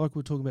again, like we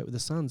were talking about with the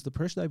Suns, the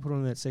pressure they put on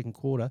in that second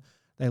quarter.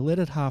 They led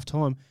at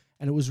half-time,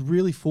 and it was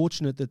really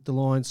fortunate that the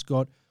Lions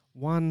got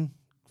one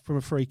from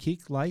a free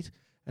kick late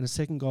and a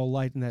second goal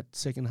late in that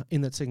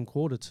second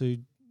quarter to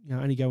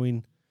only go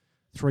in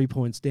 3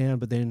 points down,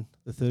 but then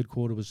the third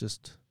quarter was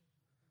just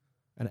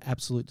an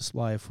absolute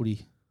display of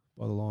footy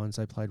by the Lions.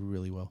 They played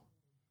really well.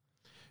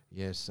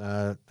 Yes,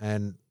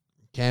 and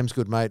Cam's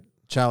good mate,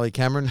 Charlie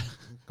Cameron,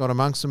 got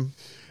amongst them.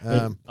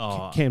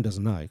 Cam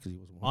doesn't know because he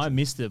wasn't watching. I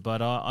missed it,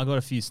 but I got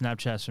a few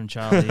Snapchats from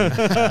Charlie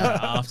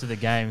after the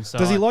game. So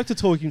does he like to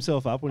talk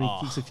himself up when he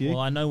kicks a few? Well,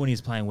 I know when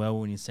he's playing well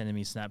when he's sending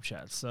me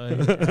Snapchats. So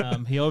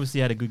he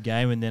obviously had a good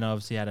game, and then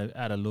obviously had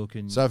a look.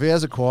 And so if he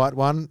has a quiet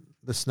one,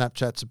 the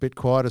Snapchat's a bit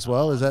quiet as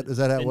well. Is that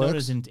how it works? Not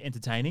as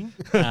entertaining.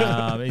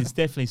 It's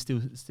definitely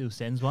still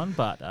sends one,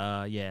 but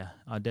I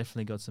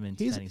definitely got some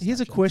entertaining. Here's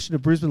a question, a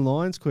Brisbane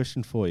Lions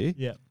question for you.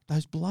 Yeah,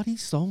 those bloody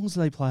songs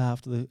they play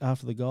after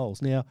the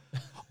goals. Now,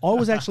 I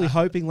was actually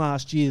hoping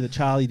last year that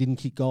Charlie didn't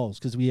kick goals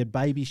because we had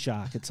Baby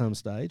Shark at some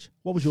stage.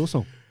 What was your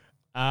song?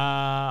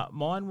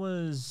 Mine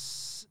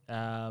was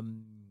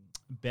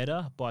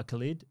Better by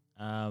Khalid.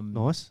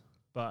 Nice.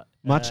 But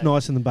Much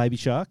nicer than Baby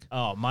Shark.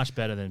 Oh, much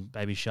better than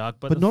Baby Shark.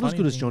 But not as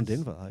good as John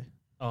Denver, though.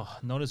 Oh,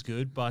 not as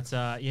good. But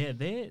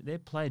they're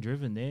player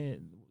driven.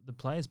 The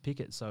players pick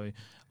it. So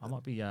I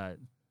might be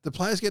The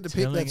players get to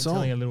pick that song.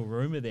 Telling a little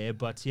rumor there.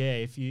 But yeah,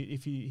 if you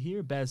hear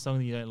a bad song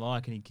that you don't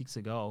like and he kicks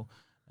a goal,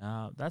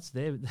 that's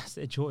their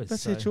choice.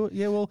 That's their choice.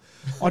 Yeah, well,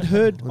 I'd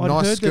heard.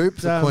 Nice scoop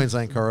for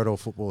Queensland corridor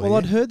football. Well,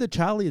 I'd heard that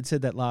Charlie had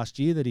said that last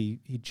year that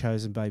he'd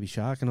chosen Baby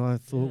Shark, and I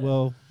thought,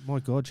 well, my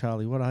God,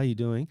 Charlie, what are you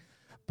doing?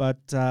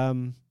 But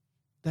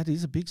that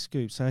is a big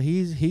scoop. So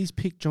he's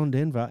picked John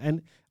Denver,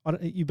 and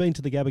you've been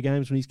to the Gabba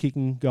games when he's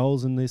kicking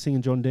goals and they're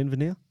singing John Denver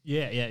now.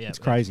 Yeah. It's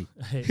crazy.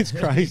 It's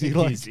crazy.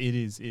 It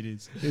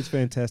is. It's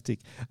fantastic.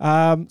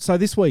 So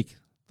this week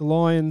the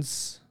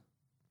Lions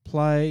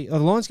play. The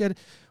Lions go.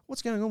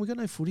 What's going on? We've got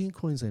no footy in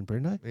Queensland,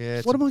 Brendo.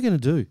 Yeah. What am I going to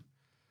do?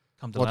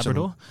 Come to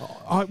Labrador.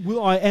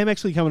 I am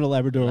actually coming to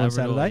Labrador on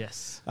Saturday.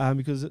 Yes.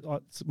 Because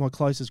it's my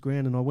closest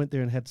ground, and I went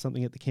there and had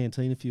something at the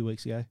canteen a few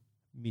weeks ago.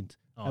 Mint.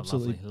 Oh,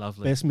 absolutely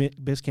lovely.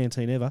 Best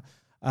canteen ever.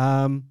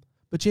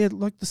 But yeah,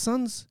 like the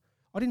Suns,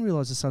 I didn't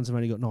realise the Suns have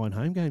only got 9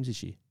 home games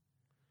this year.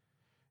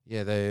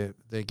 Yeah,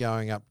 they're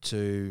going up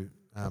to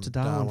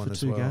Darwin for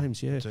 2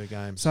 games. Yeah, 2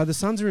 games. So the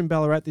Suns are in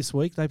Ballarat this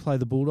week. They play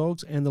the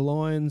Bulldogs, and the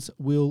Lions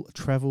will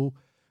travel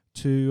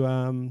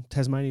to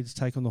Tasmania to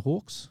take on the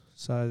Hawks.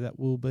 So that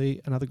will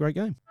be another great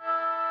game.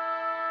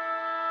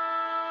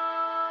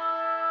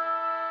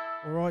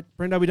 All right,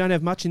 Brendo, we don't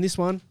have much in this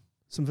one.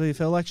 Some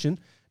VFL action.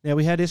 Now,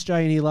 we had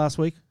SJ in here last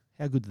week.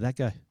 How good did that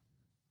go?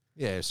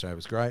 Yeah, SJ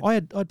was great. I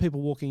had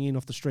people walking in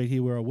off the street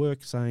here where I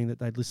work saying that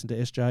they'd listened to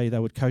SJ. They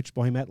were coached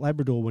by him at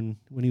Labrador when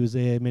he was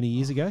there many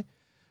years ago.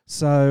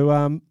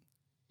 So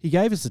he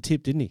gave us a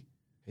tip, didn't he?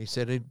 He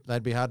said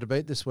they'd be hard to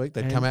beat this week.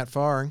 They'd come out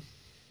firing.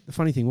 The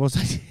funny thing was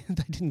they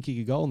didn't kick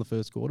a goal in the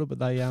first quarter, but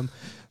they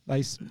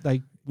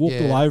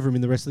walked all over him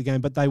in the rest of the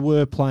game. But they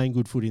were playing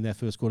good footy in that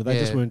first quarter. They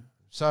just weren't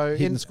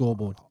hitting the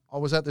scoreboard. I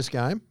was at this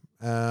game.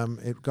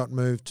 It got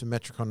moved to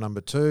Metricon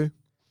number 2.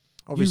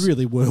 Obviously, you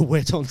really were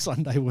wet on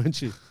Sunday,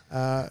 weren't you?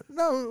 No,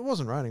 it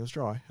wasn't raining. It was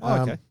dry.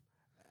 Oh, okay.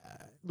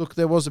 Look,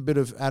 there was a bit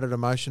of added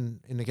emotion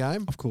in the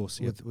game. Of course,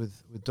 yeah.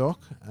 With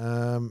Doc.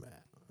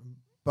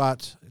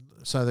 But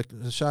so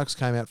the Sharks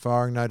came out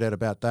firing, no doubt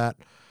about that.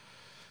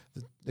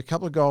 The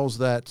couple of goals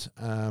that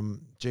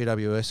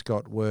GWS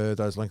got were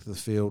those length of the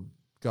field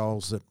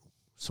goals that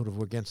sort of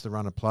were against the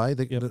run of play.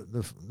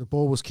 The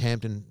ball was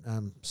camped in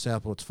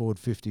Southport's forward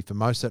 50 for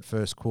most of that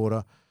first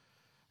quarter,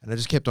 and they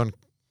just kept on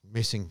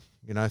missing,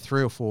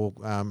 3 or 4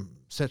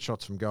 set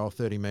shots from goal,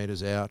 30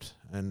 metres out,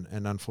 and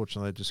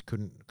unfortunately they just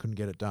couldn't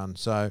get it done.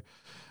 So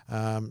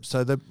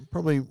they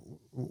probably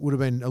would have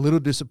been a little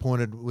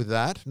disappointed with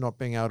that, not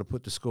being able to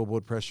put the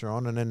scoreboard pressure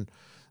on, and then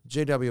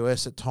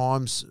GWS at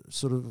times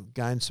sort of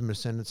gained some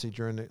ascendancy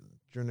during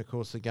the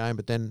course of the game,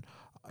 but then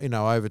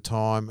over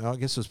time, I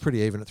guess it was pretty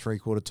even at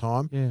 3/4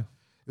 time. Yeah,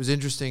 it was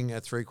interesting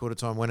at 3/4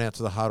 time. Went out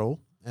to the huddle,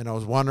 and I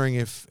was wondering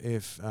if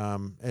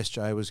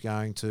SJ was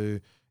going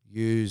to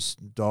use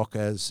Doc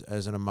as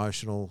an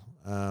emotional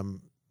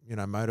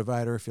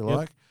motivator, if you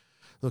like.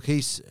 Look,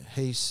 he's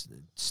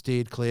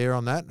steered clear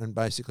on that and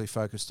basically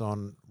focused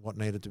on what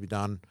needed to be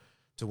done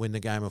to win the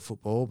game of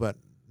football. But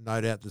no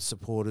doubt the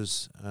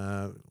supporters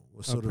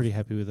were pretty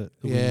happy with it.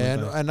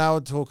 Yeah, and they were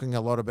talking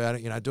a lot about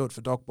it. Do it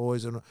for Doc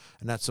boys and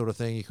that sort of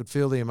thing. You could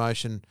feel the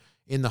emotion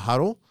in the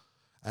huddle,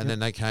 and then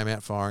they came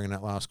out firing in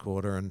that last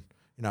quarter, and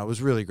it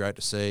was really great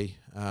to see.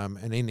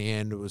 And in the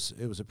end, it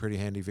was a pretty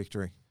handy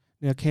victory.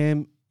 Now,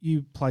 Cam,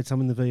 you played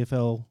some in the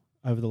VFL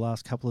over the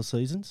last couple of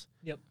seasons.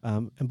 Yep.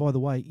 And by the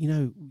way,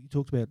 you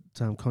talked about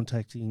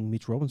contacting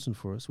Mitch Robinson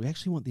for us. We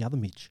actually want the other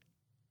Mitch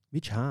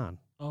Hahn.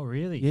 Oh,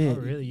 really? Yeah. Oh,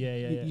 really?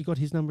 Yeah. You got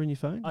his number in your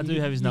phone? I do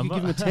have his number. You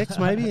give him a text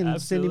maybe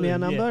and send him our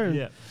number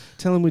and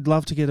tell him we'd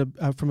love to get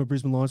from a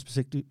Brisbane Lions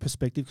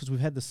perspective, because we've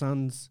had the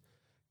Suns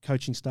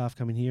coaching staff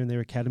come in here and their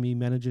academy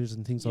managers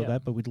and things like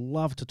that, but we'd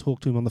love to talk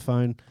to him on the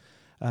phone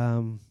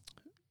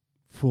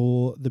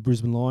for the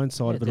Brisbane Lions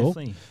side of it all.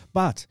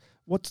 But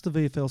what's the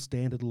VFL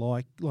standard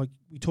like? Like,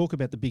 we talk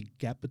about the big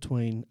gap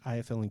between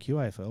AFL and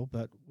QAFL,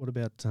 but what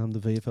about the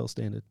VFL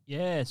standard?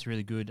 Yeah, it's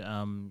really good.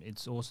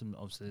 It's awesome.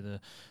 Obviously,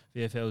 the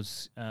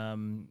VFL's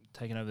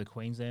taken over the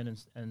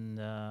Queensland, and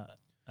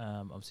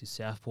obviously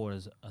Southport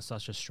is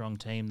such a strong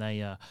team.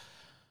 They, I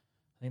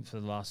think for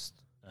the last,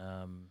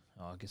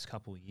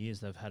 couple of years,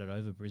 they've had it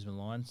over Brisbane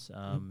Lions.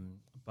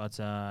 But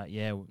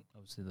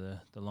obviously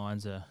the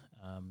Lions are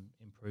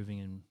improving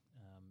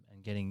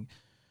and getting.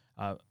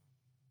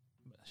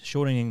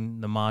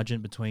 Shortening the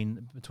margin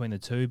between the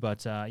two,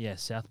 but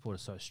Southport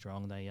is so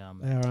strong. They are,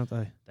 aren't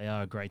they? They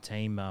are a great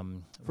team.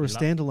 For a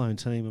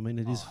standalone team, I mean,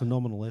 it is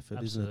phenomenal effort,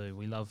 absolutely. Isn't it?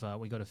 We love.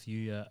 We got a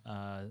few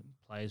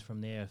players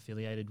from there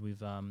affiliated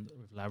with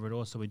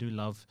Labrador, so we do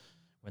love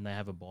when they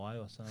have a bye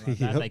or something like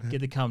that. They get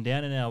to come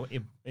down, and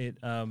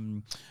it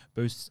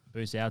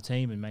boosts our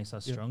team and makes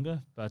us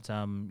stronger. But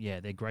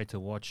they're great to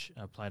watch.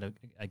 I played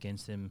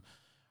against them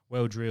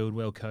well drilled,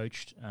 well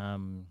coached.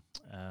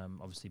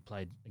 Obviously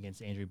played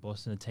against Andrew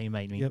Boston, a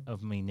teammate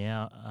of me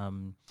now.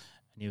 And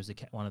he was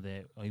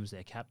he was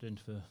their captain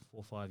for 4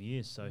 or 5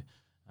 years. So,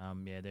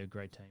 they're a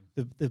great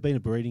team. They've been a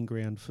breeding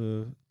ground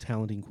for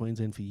talent in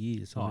Queensland for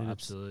years. I mean,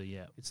 absolutely,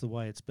 yeah. It's the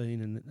way it's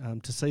been.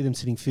 And to see them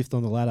sitting 5th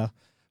on the ladder,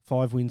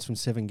 5 wins from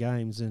 7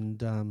 games,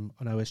 and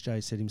I know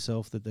SJ said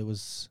himself that there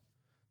was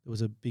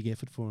a big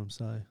effort for him.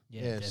 So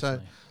so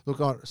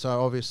look, so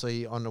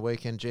obviously on the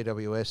weekend,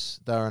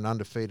 GWS, they're an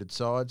undefeated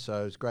side,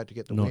 so it's great to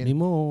get the win. Not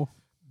anymore.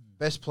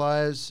 Best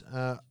players,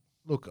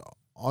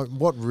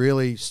 what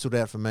really stood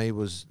out for me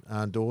was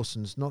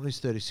Dawson's, not his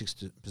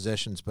 36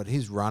 possessions, but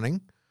his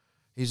running.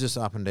 He's just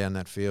up and down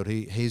that field.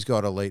 He's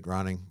got elite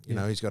running. You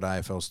know, he's got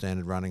AFL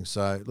standard running.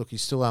 So, look,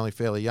 he's still only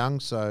fairly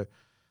young. So,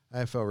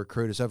 AFL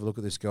recruiters, have a look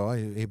at this guy.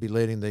 He'll be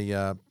leading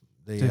the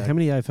so how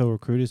many AFL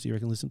recruiters do you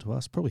reckon listen to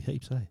us? Probably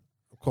heaps, eh?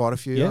 Quite a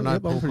few. Yeah, I know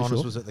Paul Connors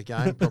sure. was at the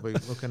game, probably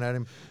looking at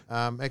him.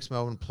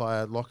 Ex-Melbourne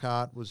player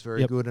Lockhart was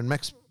very good. And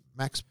Max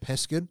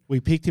Peskard. We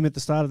picked him at the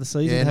start of the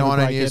season. Yeah,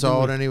 19 years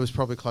old, and he was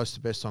probably close to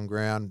best on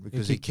ground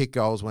because he kicked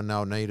goals when they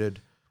were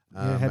needed.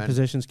 Had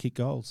possessions, kick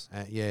goals.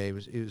 He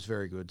was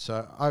very good.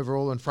 So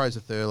overall, and Fraser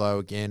Thurlow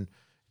again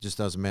just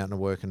does a mountain of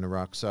work in the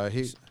ruck. So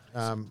he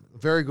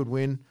very good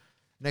win.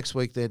 Next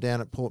week they're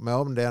down at Port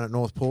Melbourne, down at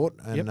North Port,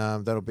 and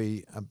that'll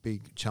be a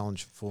big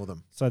challenge for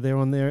them. So they're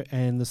on there,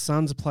 and the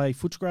Suns play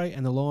Footscray,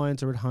 and the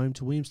Lions are at home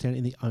to Williamstown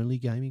in the only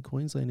game in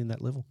Queensland in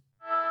that level.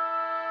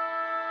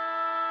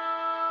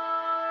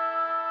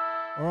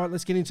 All right,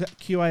 let's get into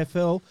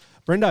QAFL.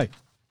 Brendo.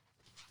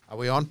 Are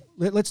we on?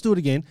 Let's do it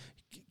again.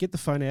 Get the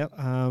phone out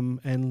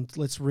and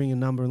let's ring a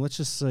number and let's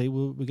just see.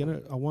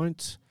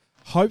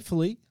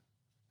 Hopefully,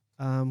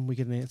 we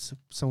get an answer.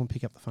 Someone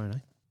pick up the phone, eh?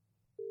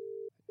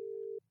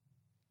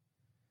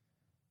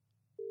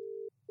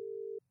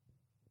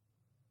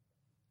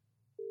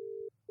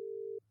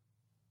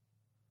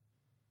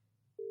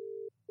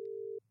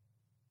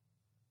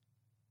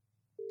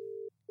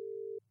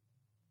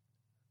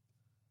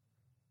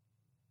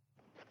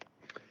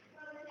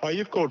 Hi,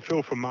 you've called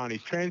Phil from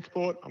Marnie's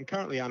Transport. I'm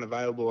currently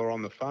unavailable or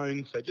on the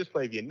phone, so just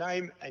leave your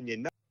name and your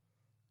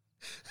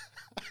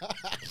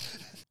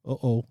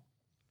Uh-oh.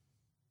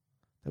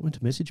 That went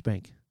to Message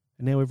Bank.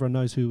 And now everyone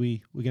knows who we're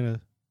going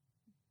to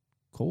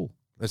call.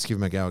 Let's give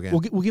him a go again.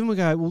 We'll give him a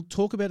go. We'll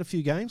talk about a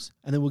few games,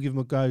 and then we'll give him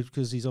a go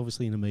because he's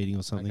obviously in a meeting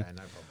or something. Okay,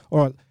 no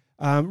problem.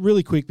 All right.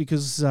 Really quick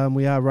because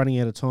we are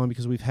running out of time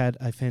because we've had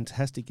a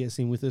fantastic guest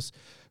in with us.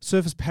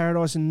 Surfers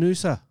Paradise and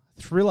Noosa.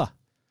 Thriller.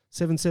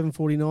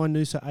 7-7-49,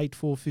 Noosa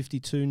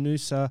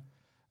 8-4-52.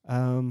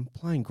 Noosa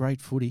playing great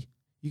footy.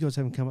 You guys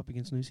haven't come up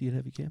against Noosa yet,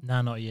 have you, Cam?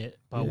 No, not yet.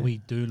 But we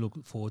do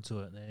look forward to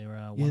it. They're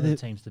one of the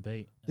teams to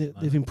beat.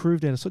 They've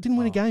improved out of sight. Didn't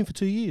win a game for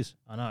 2 years.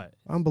 I know.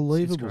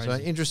 Unbelievable. So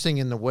interesting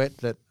in the wet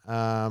that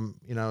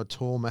a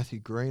tall Matthew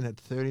Green had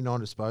 39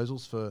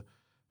 disposals for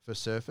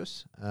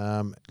Surface.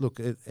 Look,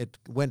 it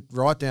went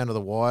right down to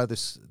the wire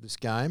this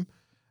game.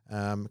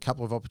 A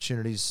couple of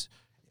opportunities.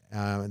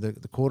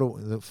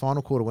 The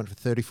final quarter went for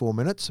 34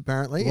 minutes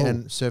apparently,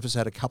 and Surface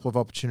had a couple of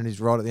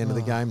opportunities right at the end of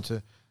the game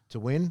to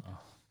win.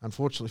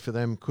 Unfortunately for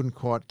them, couldn't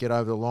quite get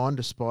over the line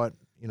despite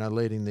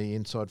leading the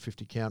inside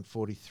 50 count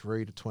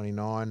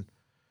 43-29,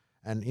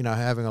 and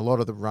having a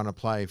lot of the runner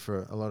play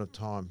for a lot of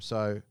time.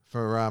 So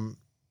for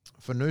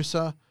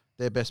Noosa,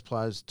 their best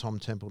players Tom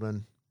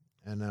Templeton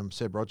and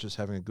Seb Rogers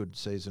having a good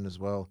season as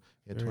well.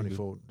 He had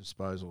 24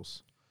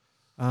 disposals.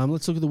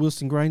 Let's look at the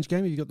Wilson Grange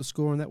game. Have you got the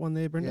score on that one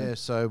there, Brendan? Yeah,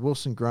 so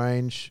Wilson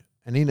Grange,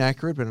 an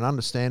inaccurate, but an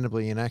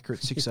understandably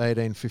inaccurate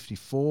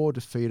 6-18-54,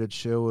 defeated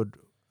Sherwood,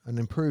 an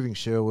improving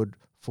Sherwood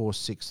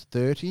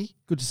 4-6-30.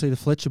 Good to see the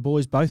Fletcher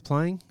boys both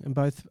playing and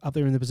both up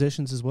there in the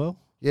possessions as well.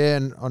 Yeah,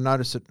 and I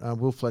noticed that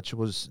Will Fletcher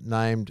was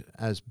named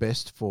as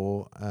best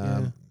for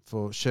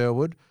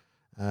Sherwood.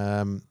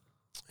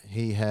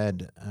 He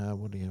had,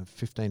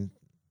 15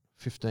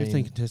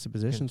 contested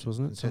possessions,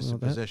 wasn't it?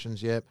 Contested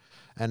possessions, yep.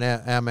 And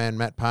our man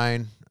Matt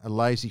Payne, a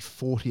lazy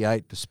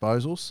 48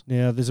 disposals.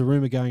 Now, there's a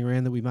rumour going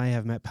around that we may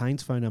have Matt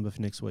Payne's phone number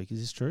for next week. Is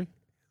this true?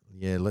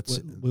 Yeah,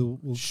 we'll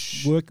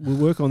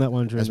work on that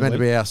one during It's the meant week.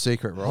 to be our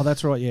secret, Rob. Oh,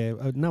 that's right, yeah.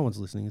 No one's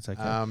listening. It's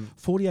okay.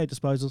 48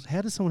 disposals.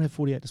 How does someone have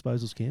 48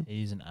 disposals, Cam?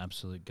 He's an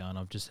absolute gun.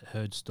 I've just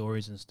heard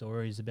stories and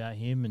stories about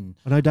him. And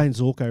I know Dane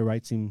Zorko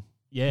rates him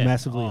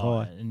massively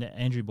high. And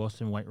Andrew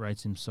Boston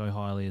rates him so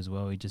highly as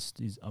well.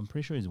 I'm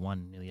pretty sure he's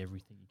won nearly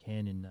everything he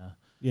can in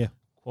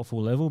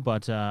QAFL level,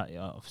 but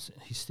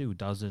he still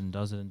does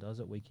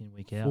it week in,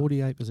 week out.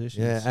 48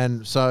 possessions. Yeah,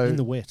 and so in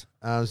the wet.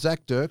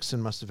 Zach Dirksen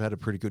must have had a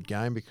pretty good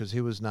game because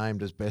he was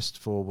named as best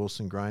for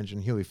Wilson Grange,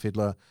 and Huey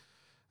Fiddler,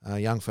 a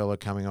young fellow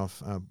coming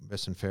off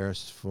best and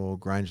fairest for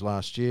Grange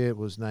last year,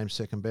 was named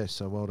second best,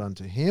 so well done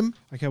to him.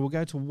 Okay, we'll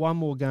go to one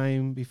more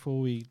game before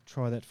we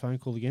try that phone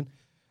call again.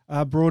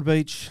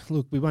 Broadbeach,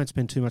 look, we won't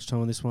spend too much time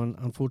on this one.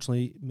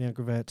 Unfortunately, Mount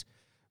Gravatt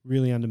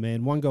really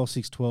undermanned. 1 goal,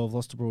 6-12,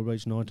 lost to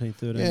Broadbeach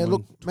 19-13, Yeah,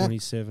 look,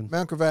 27.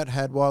 Mount Gravatt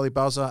had Wiley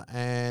Buzzer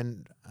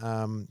and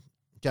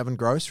Gavin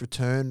Gross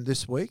return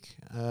this week,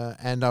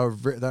 and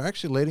they're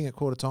actually leading at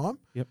quarter time.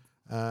 Yep.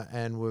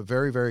 and were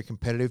very, very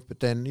competitive. But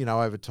then,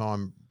 over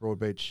time,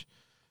 Broadbeach,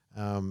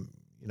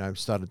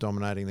 started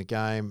dominating the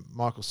game.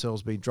 Michael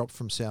Selsby dropped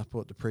from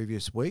Southport the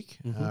previous week,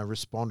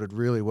 responded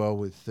really well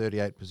with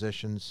 38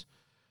 possessions.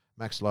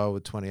 Max Lower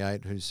with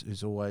 28,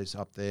 who's always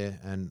up there,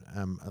 and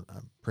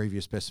a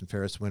previous best and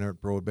fairest winner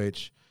at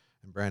Broadbeach.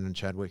 And Brandon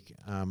Chadwick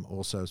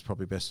also is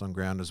probably best on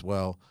ground as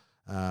well,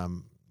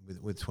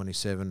 with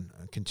 27,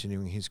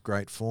 continuing his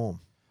great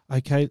form.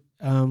 Okay,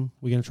 we're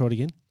going to try it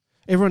again.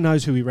 Everyone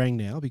knows who he rang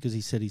now because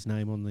he said his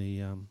name on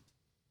the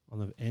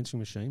answering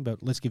machine,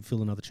 but let's give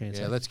Phil another chance.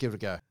 Yeah, let's give it a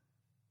go.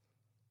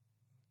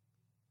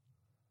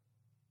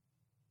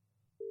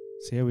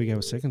 See how we go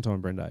a second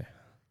time, Brendo.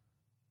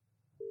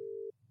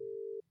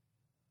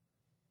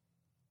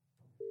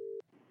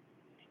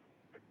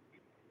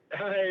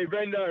 Hey,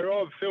 Brendo,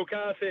 Rob, Phil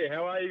Cars here.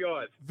 How are you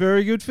guys?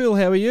 Very good, Phil.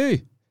 How are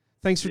you?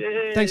 Thanks for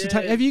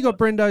taking. Have you got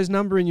Brendo's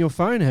number in your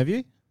phone? Have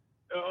you?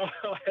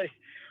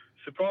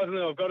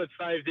 Surprisingly, I've got it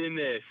saved in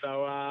there.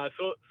 So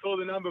saw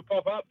the number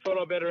pop up.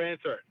 Thought I'd better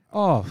answer it.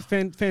 Oh,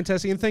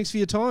 fantastic! And thanks for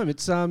your time.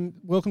 It's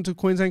welcome to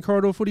Queensland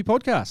Corridor Footy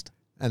Podcast.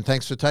 And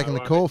thanks for taking the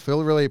call,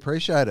 Phil. Really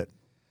appreciate it.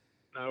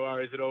 No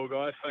worries at all,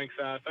 guys. Thanks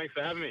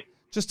for having me.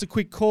 Just a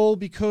quick call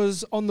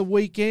because on the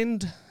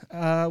weekend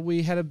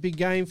we had a big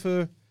game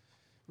for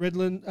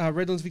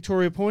Redlands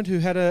Victoria Point, who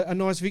had a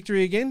nice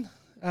victory again,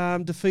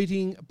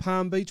 defeating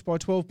Palm Beach by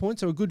 12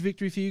 points. So a good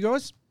victory for you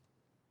guys.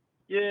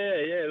 Yeah.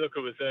 Look,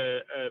 it was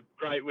a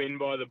great win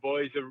by the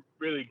boys. A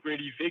really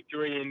gritty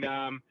victory,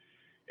 and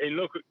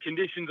look,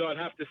 conditions I'd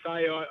have to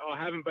say I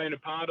haven't been a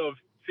part of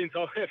since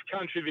I left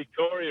country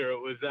Victoria.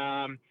 It was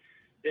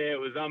it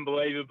was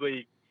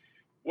unbelievably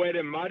wet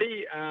and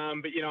muddy.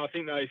 But I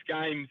think those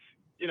games,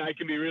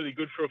 can be really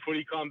good for a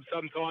footy club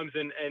sometimes,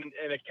 and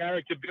a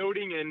character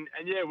building. And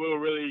we were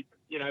really,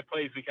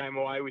 pleased we came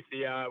away with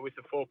the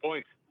 4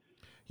 points.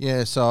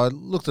 Yeah, so I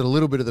looked at a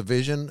little bit of the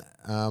vision,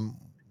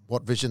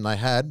 what vision they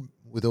had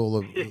with all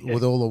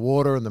the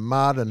water and the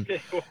mud and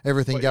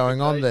everything going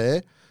on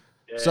there.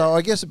 Yeah. So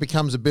I guess it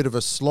becomes a bit of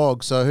a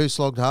slog. So who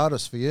slogged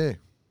hardest for you?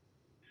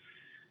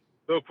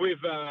 Look,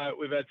 we've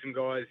had some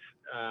guys,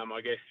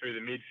 I guess, through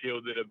the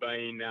midfield that have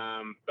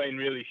been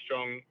really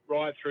strong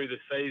right through the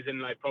season.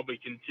 They probably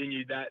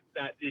continued that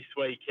this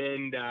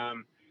weekend.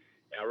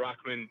 Our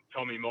ruckman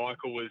Tommy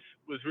Michael was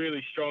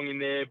really strong in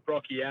there.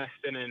 Brocky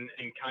Aston and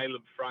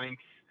Caleb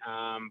Franks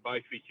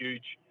both were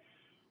huge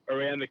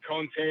around the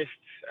contests.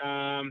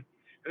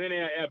 And then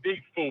our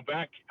big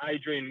fullback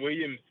Adrian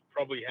Williams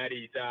probably had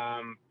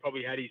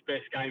his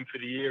best game for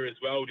the year as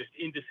well. Just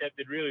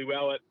intercepted really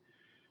well at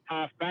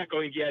half back. I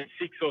think he had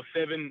 6 or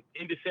 7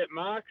 intercept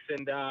marks,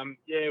 and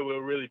we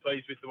were really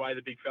pleased with the way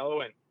the big fella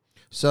went.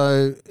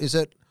 So is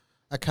it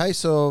a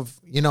case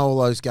of, all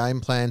those game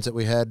plans that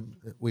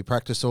we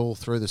practiced all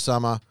through the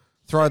summer,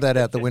 throw that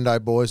out the window,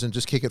 boys, and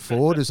just kick it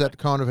forward? Is that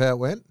kind of how it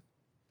went?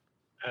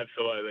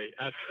 Absolutely.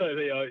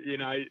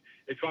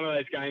 It's one of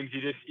those games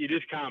you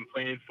just can't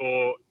plan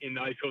for in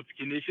those sorts of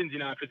conditions.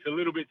 If it's a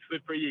little bit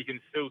slippery, you can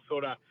still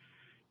sort of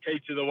keep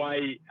to the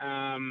way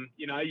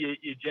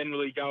you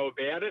generally go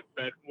about it.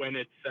 But when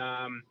it's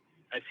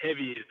as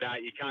heavy as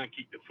that, you can't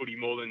kick the footy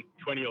more than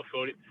 20 or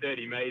 30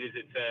 metres.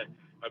 It's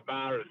a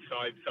bar of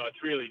soap. So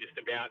it's really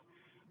just about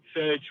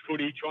surge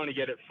footy, trying to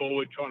get it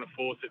forward, trying to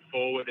force it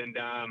forward, and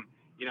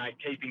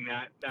keeping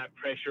that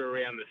pressure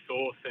around the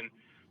source. And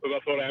look,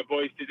 I thought our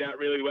boys did that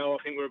really well.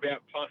 I think we're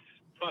about plus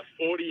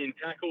 40 in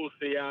tackles.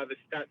 The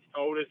stats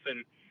told us,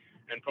 and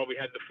probably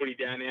had the footy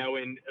down our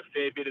end a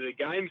fair bit of the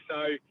game.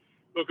 So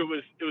look, it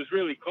was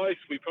really close.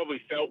 We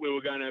probably felt we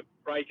were going to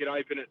break it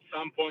open at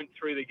some point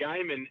through the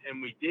game,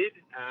 and we did.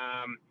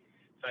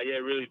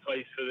 Really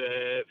pleased for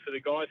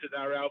the guys that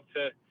they were able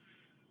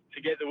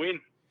to get the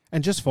win.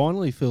 And just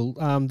finally, Phil,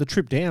 the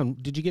trip down,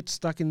 did you get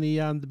stuck in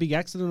the big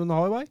accident on the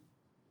highway?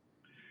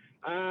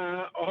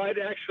 I'd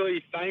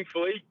actually,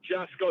 thankfully,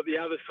 just got the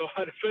other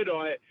side of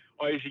it.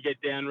 I usually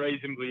get down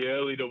reasonably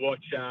early to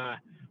watch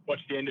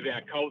the end of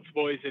our Colts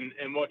boys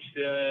and watch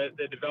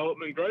the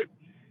development group.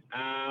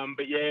 A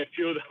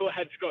few of the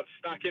lads got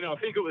stuck in. I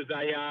think it was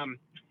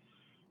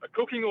a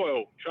cooking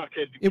oil truck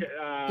had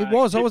it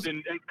was.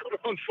 and got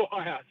on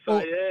fire.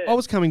 So, I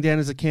was coming down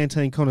as a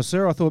canteen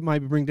connoisseur. I thought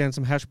maybe bring down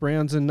some hash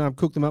browns and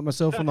cook them up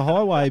myself on the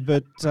highway.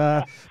 But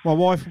my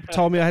wife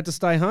told me I had to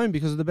stay home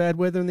because of the bad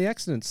weather and the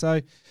accident. So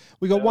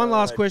we got one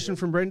last question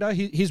from Brendo.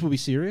 His will be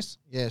serious.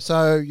 Yeah,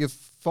 so you're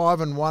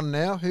 5-1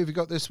 now. Who have you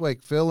got this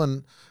week, Phil?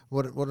 And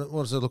what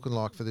is it looking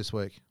like for this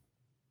week?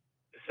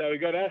 So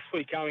we've got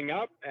Ashley coming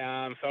up. So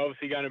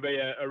obviously going to be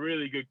a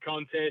really good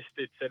contest.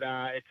 It's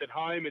at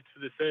home. It's for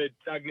the Sir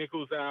Doug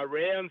Nicholls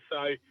round.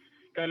 So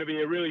going to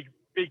be a really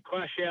big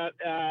clash out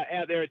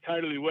there at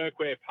Totally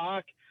Workwear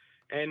Park.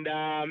 And,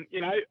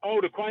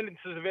 old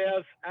acquaintances of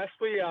ours,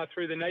 Ashley,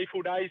 through the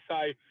NEFL days. So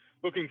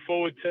looking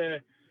forward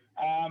to,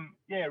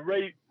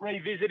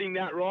 revisiting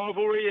that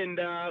rivalry and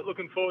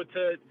looking forward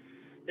to,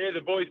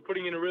 the boys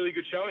putting in a really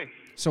good showing.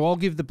 So I'll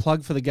give the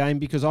plug for the game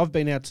because I've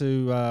been out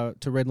to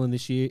Redland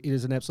this year. It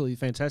is an absolutely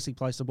fantastic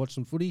place to watch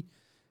some footy.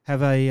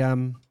 Have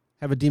a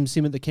have a dim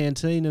sim at the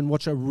canteen, and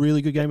watch a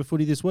really good game of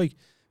footy this week.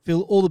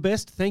 Phil, all the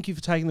best. Thank you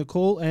for taking the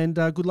call, and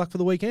good luck for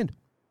the weekend.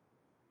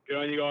 Good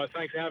on you guys.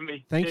 Thanks for having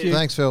me. Thank Cheers. you.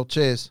 Thanks, Phil.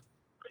 Cheers.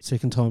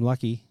 Second time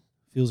lucky.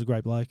 Phil's a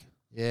great bloke.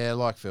 Yeah, I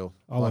like Phil.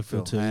 I like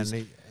Phil too.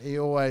 And he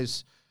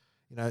always,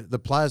 the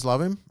players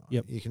love him.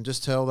 Yep. You can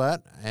just tell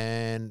that.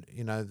 And,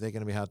 they're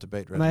going to be hard to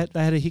beat. And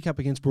they had a hiccup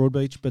against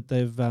Broadbeach, but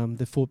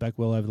they've fought back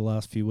well over the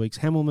last few weeks.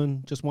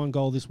 Hamilman, just one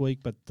goal this week,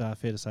 but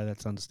fair to say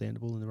that's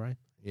understandable in the rain.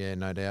 Yeah,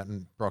 no doubt.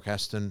 And Brock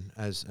Aston,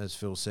 as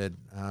Phil said,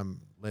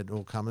 led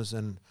all comers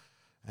and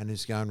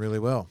is going really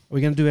well. Are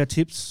we going to do our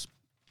tips?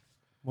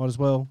 Might as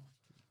well.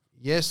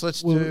 Yes,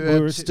 let's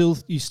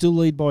You still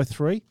lead by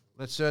 3.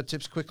 Let's do our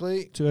tips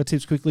quickly. To our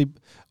tips quickly.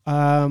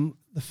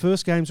 The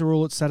first games are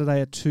all at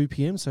Saturday at 2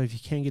 p.m, so if you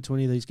can get to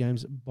any of these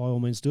games, by all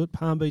means do it.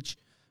 Palm Beach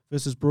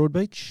versus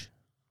Broadbeach.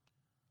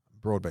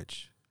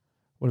 Broadbeach.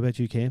 What about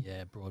you, Cam?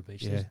 Yeah,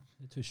 Broadbeach. Yeah.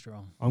 They're too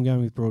strong. I'm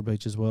going with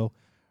Broadbeach as well.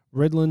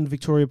 Redland,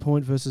 Victoria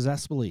Point versus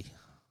Aspley.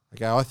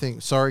 Okay,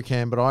 sorry,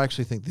 Cam, but I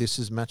actually think this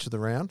is match of the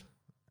round.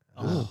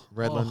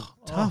 Redland.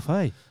 Tough,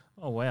 eh?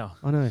 Oh, wow.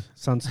 I know.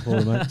 Sun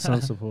supporter, mate.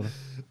 Sun supporter.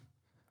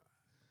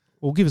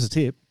 Well, give us a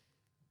tip.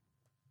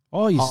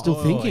 Oh, you're still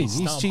thinking.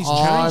 She's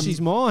changed his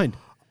mind.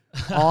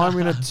 I'm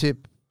going to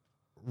tip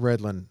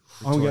Redland.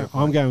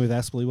 I'm going with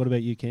Aspley. What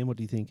about you, Cam? What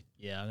do you think?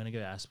 Yeah, I'm going to go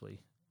Aspley.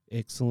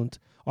 Excellent.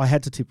 I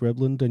had to tip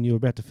Redland, and you're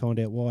about to find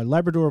out why.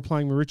 Labrador are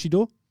playing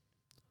Maroochydore.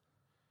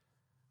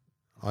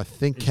 I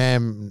think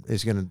Cam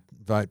is going to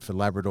vote for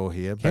Labrador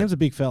here. Cam's a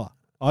big fella.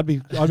 I'd be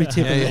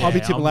tipping. I'd be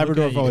tipping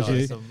Labrador if I was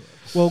you.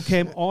 Well,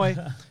 Cam,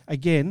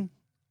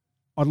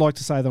 I'd like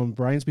to say that I'm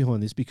brains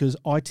behind this because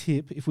I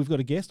tip, if we've got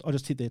a guest, I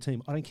just tip their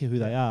team. I don't care who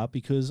they are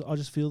because I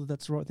just feel that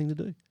that's the right thing to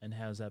do. And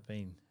how's that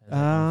been?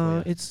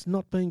 It's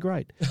not been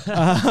great.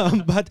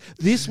 But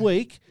this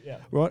week,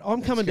 right,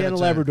 I'm coming down to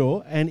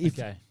Labrador, and if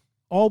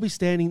I'll be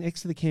standing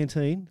next to the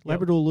canteen,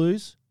 Labrador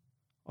lose,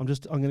 I'm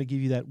going to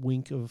give you that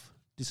wink of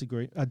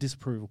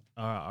disapproval.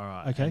 All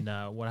right. Okay.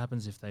 And what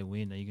happens if they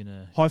win? Are you going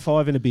to... High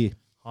five and a beer.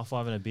 High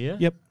five and a beer?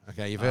 Yep.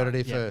 Okay, you've heard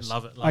it here first.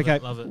 Love it.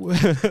 Love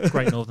it.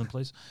 Great Northern,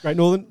 please. Great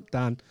Northern,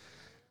 done.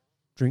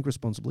 Drink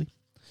responsibly.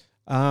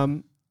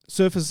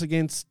 Surface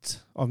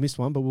against, I've missed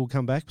one, but we'll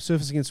come back.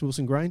 Surface against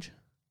Wilson Grange.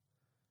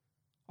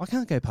 I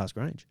can't go past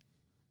Grange.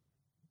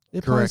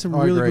 They're playing some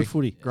really good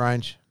footy.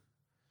 Grange.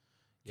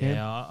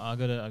 Yeah, I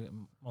got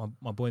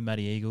my boy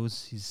Matty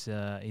Eagles. He's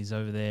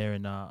over there,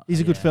 and he's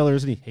a good fella,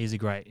 isn't he? He's a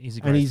great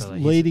and he's fella.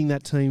 Leading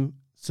that team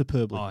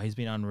superbly. Oh, he's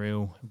been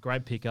unreal.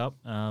 Great pickup.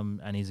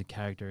 And he's a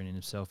character in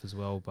himself as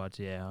well. But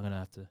yeah, I'm gonna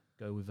have to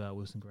go with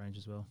Wilson Grange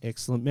as well.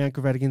 Excellent. Mount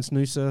Gravatt against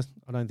Noosa.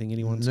 I don't think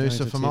anyone's going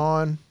to Noosa for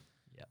mine.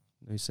 Yep.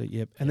 Noosa.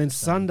 Yep. And then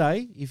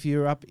Sunday, if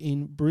you're up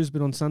in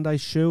Brisbane on Sunday,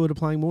 Sherwood are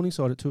playing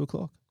Morningside at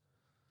 2:00.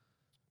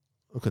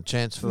 Look, a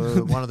chance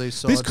for one of these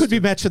sides. This could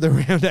be match of the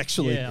round,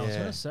 actually. Yeah, I was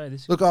going to say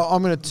this. Look,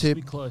 I'm going to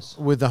tip close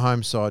with the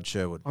home side,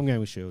 Sherwood. I'm going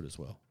with Sherwood as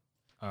well.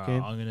 All right,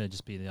 I'm going to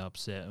just be the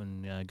upset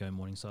and go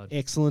Morningside.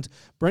 Excellent.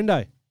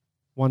 Brendo,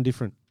 one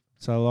different.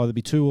 So it'll either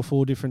be 2 or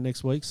 4 different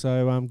next week.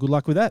 So good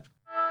luck with that.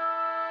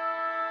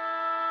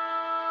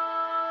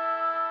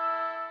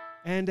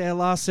 And our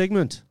last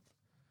segment.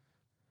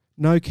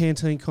 No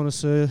canteen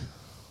connoisseur.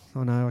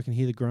 I know, I can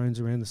hear the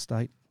groans around the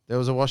state. There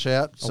was a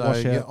washout,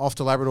 you're off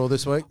to Labrador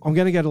this week. I'm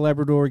going to go to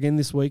Labrador again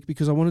this week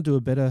because I want to do a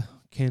better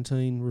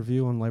canteen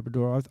review on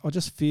Labrador. I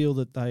just feel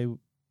that I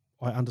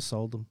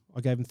undersold them.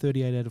 I gave them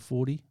 38 out of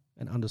 40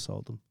 and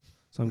undersold them.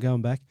 So I'm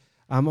going back.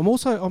 I'm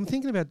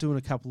thinking about doing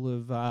a couple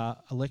of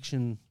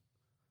election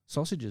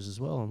sausages as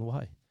well on the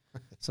way.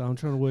 So I'm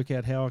trying to work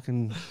out how I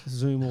can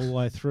zoom all the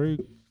way through,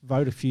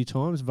 vote a few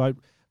times, vote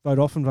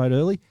often, vote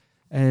early,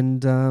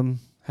 and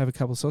have a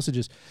couple of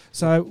sausages.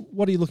 So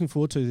what are you looking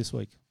forward to this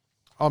week?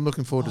 I'm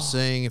looking forward to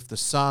seeing if the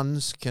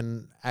Suns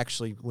can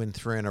actually win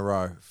 3 in a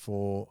row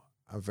for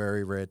a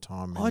very rare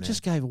time. I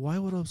just gave away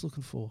what I was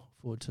looking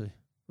forward to.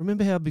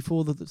 Remember how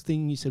before the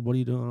thing you said, what are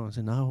you doing? I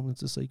said, no,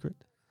 it's a secret.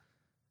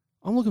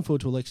 I'm looking forward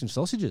to election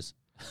sausages.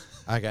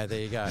 Okay, there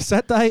you go.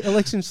 Saturday,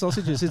 election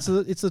sausages. It's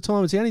the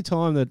time. It's the only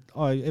time that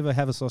I ever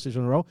have a sausage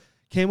on a roll.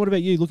 Cam, what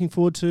about you? Looking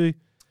forward to...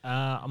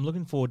 I'm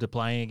looking forward to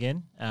playing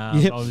again.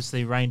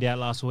 Obviously, rained out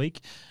last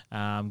week.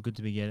 Good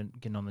to be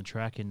getting on the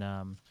track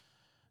and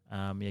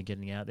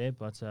getting out there.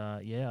 But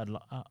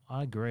I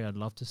agree. I'd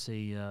love to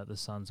see the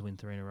Suns win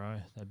 3 in a row.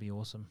 That'd be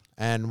awesome.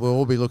 And we'll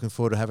all be looking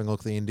forward to having a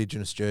look at the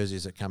Indigenous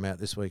jerseys that come out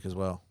this week as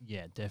well.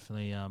 Yeah,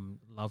 definitely.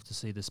 Love to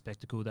see the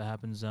spectacle that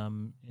happens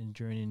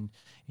during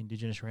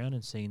Indigenous round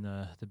and seeing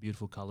the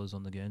beautiful colours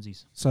on the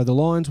Guernseys. So the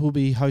Lions will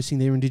be hosting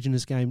their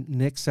Indigenous game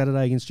next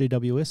Saturday against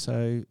GWS.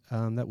 So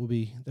that will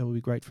be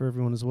great for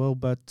everyone as well.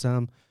 But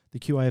the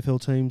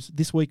QAFL teams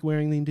this week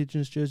wearing the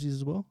Indigenous jerseys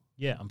as well.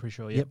 Yeah, I'm pretty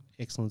sure. Yep,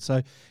 excellent.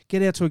 So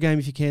get out to a game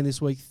if you can this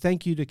week.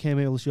 Thank you to Cam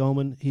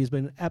Ellis-Yolmen. He has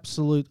been an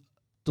absolute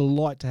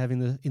delight to have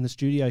in the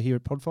studio here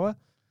at Podfire.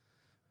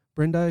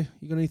 Brendo,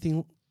 you got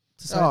anything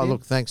to say? Oh,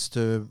 look, thanks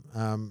to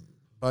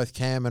both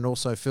Cam and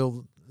also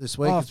Phil this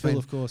week. Phil,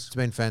 of course. It's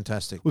been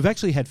fantastic. We've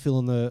actually had Phil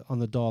on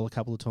the dial a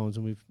couple of times,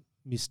 and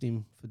missed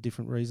him for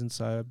different reasons.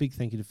 So a big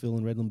thank you to Phil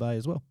in Redland Bay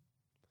as well.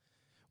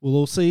 We'll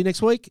all see you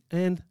next week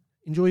and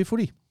enjoy your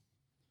footy.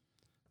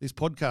 This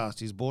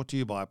podcast is brought to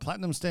you by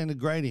Platinum Standard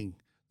Grading.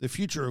 The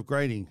future of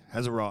grading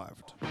has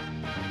arrived.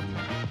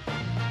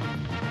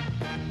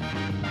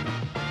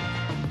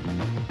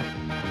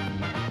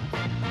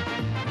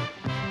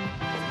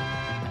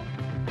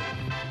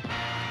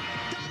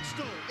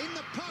 In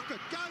the pocket,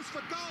 goes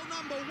for goal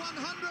number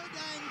 100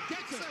 and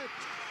gets it.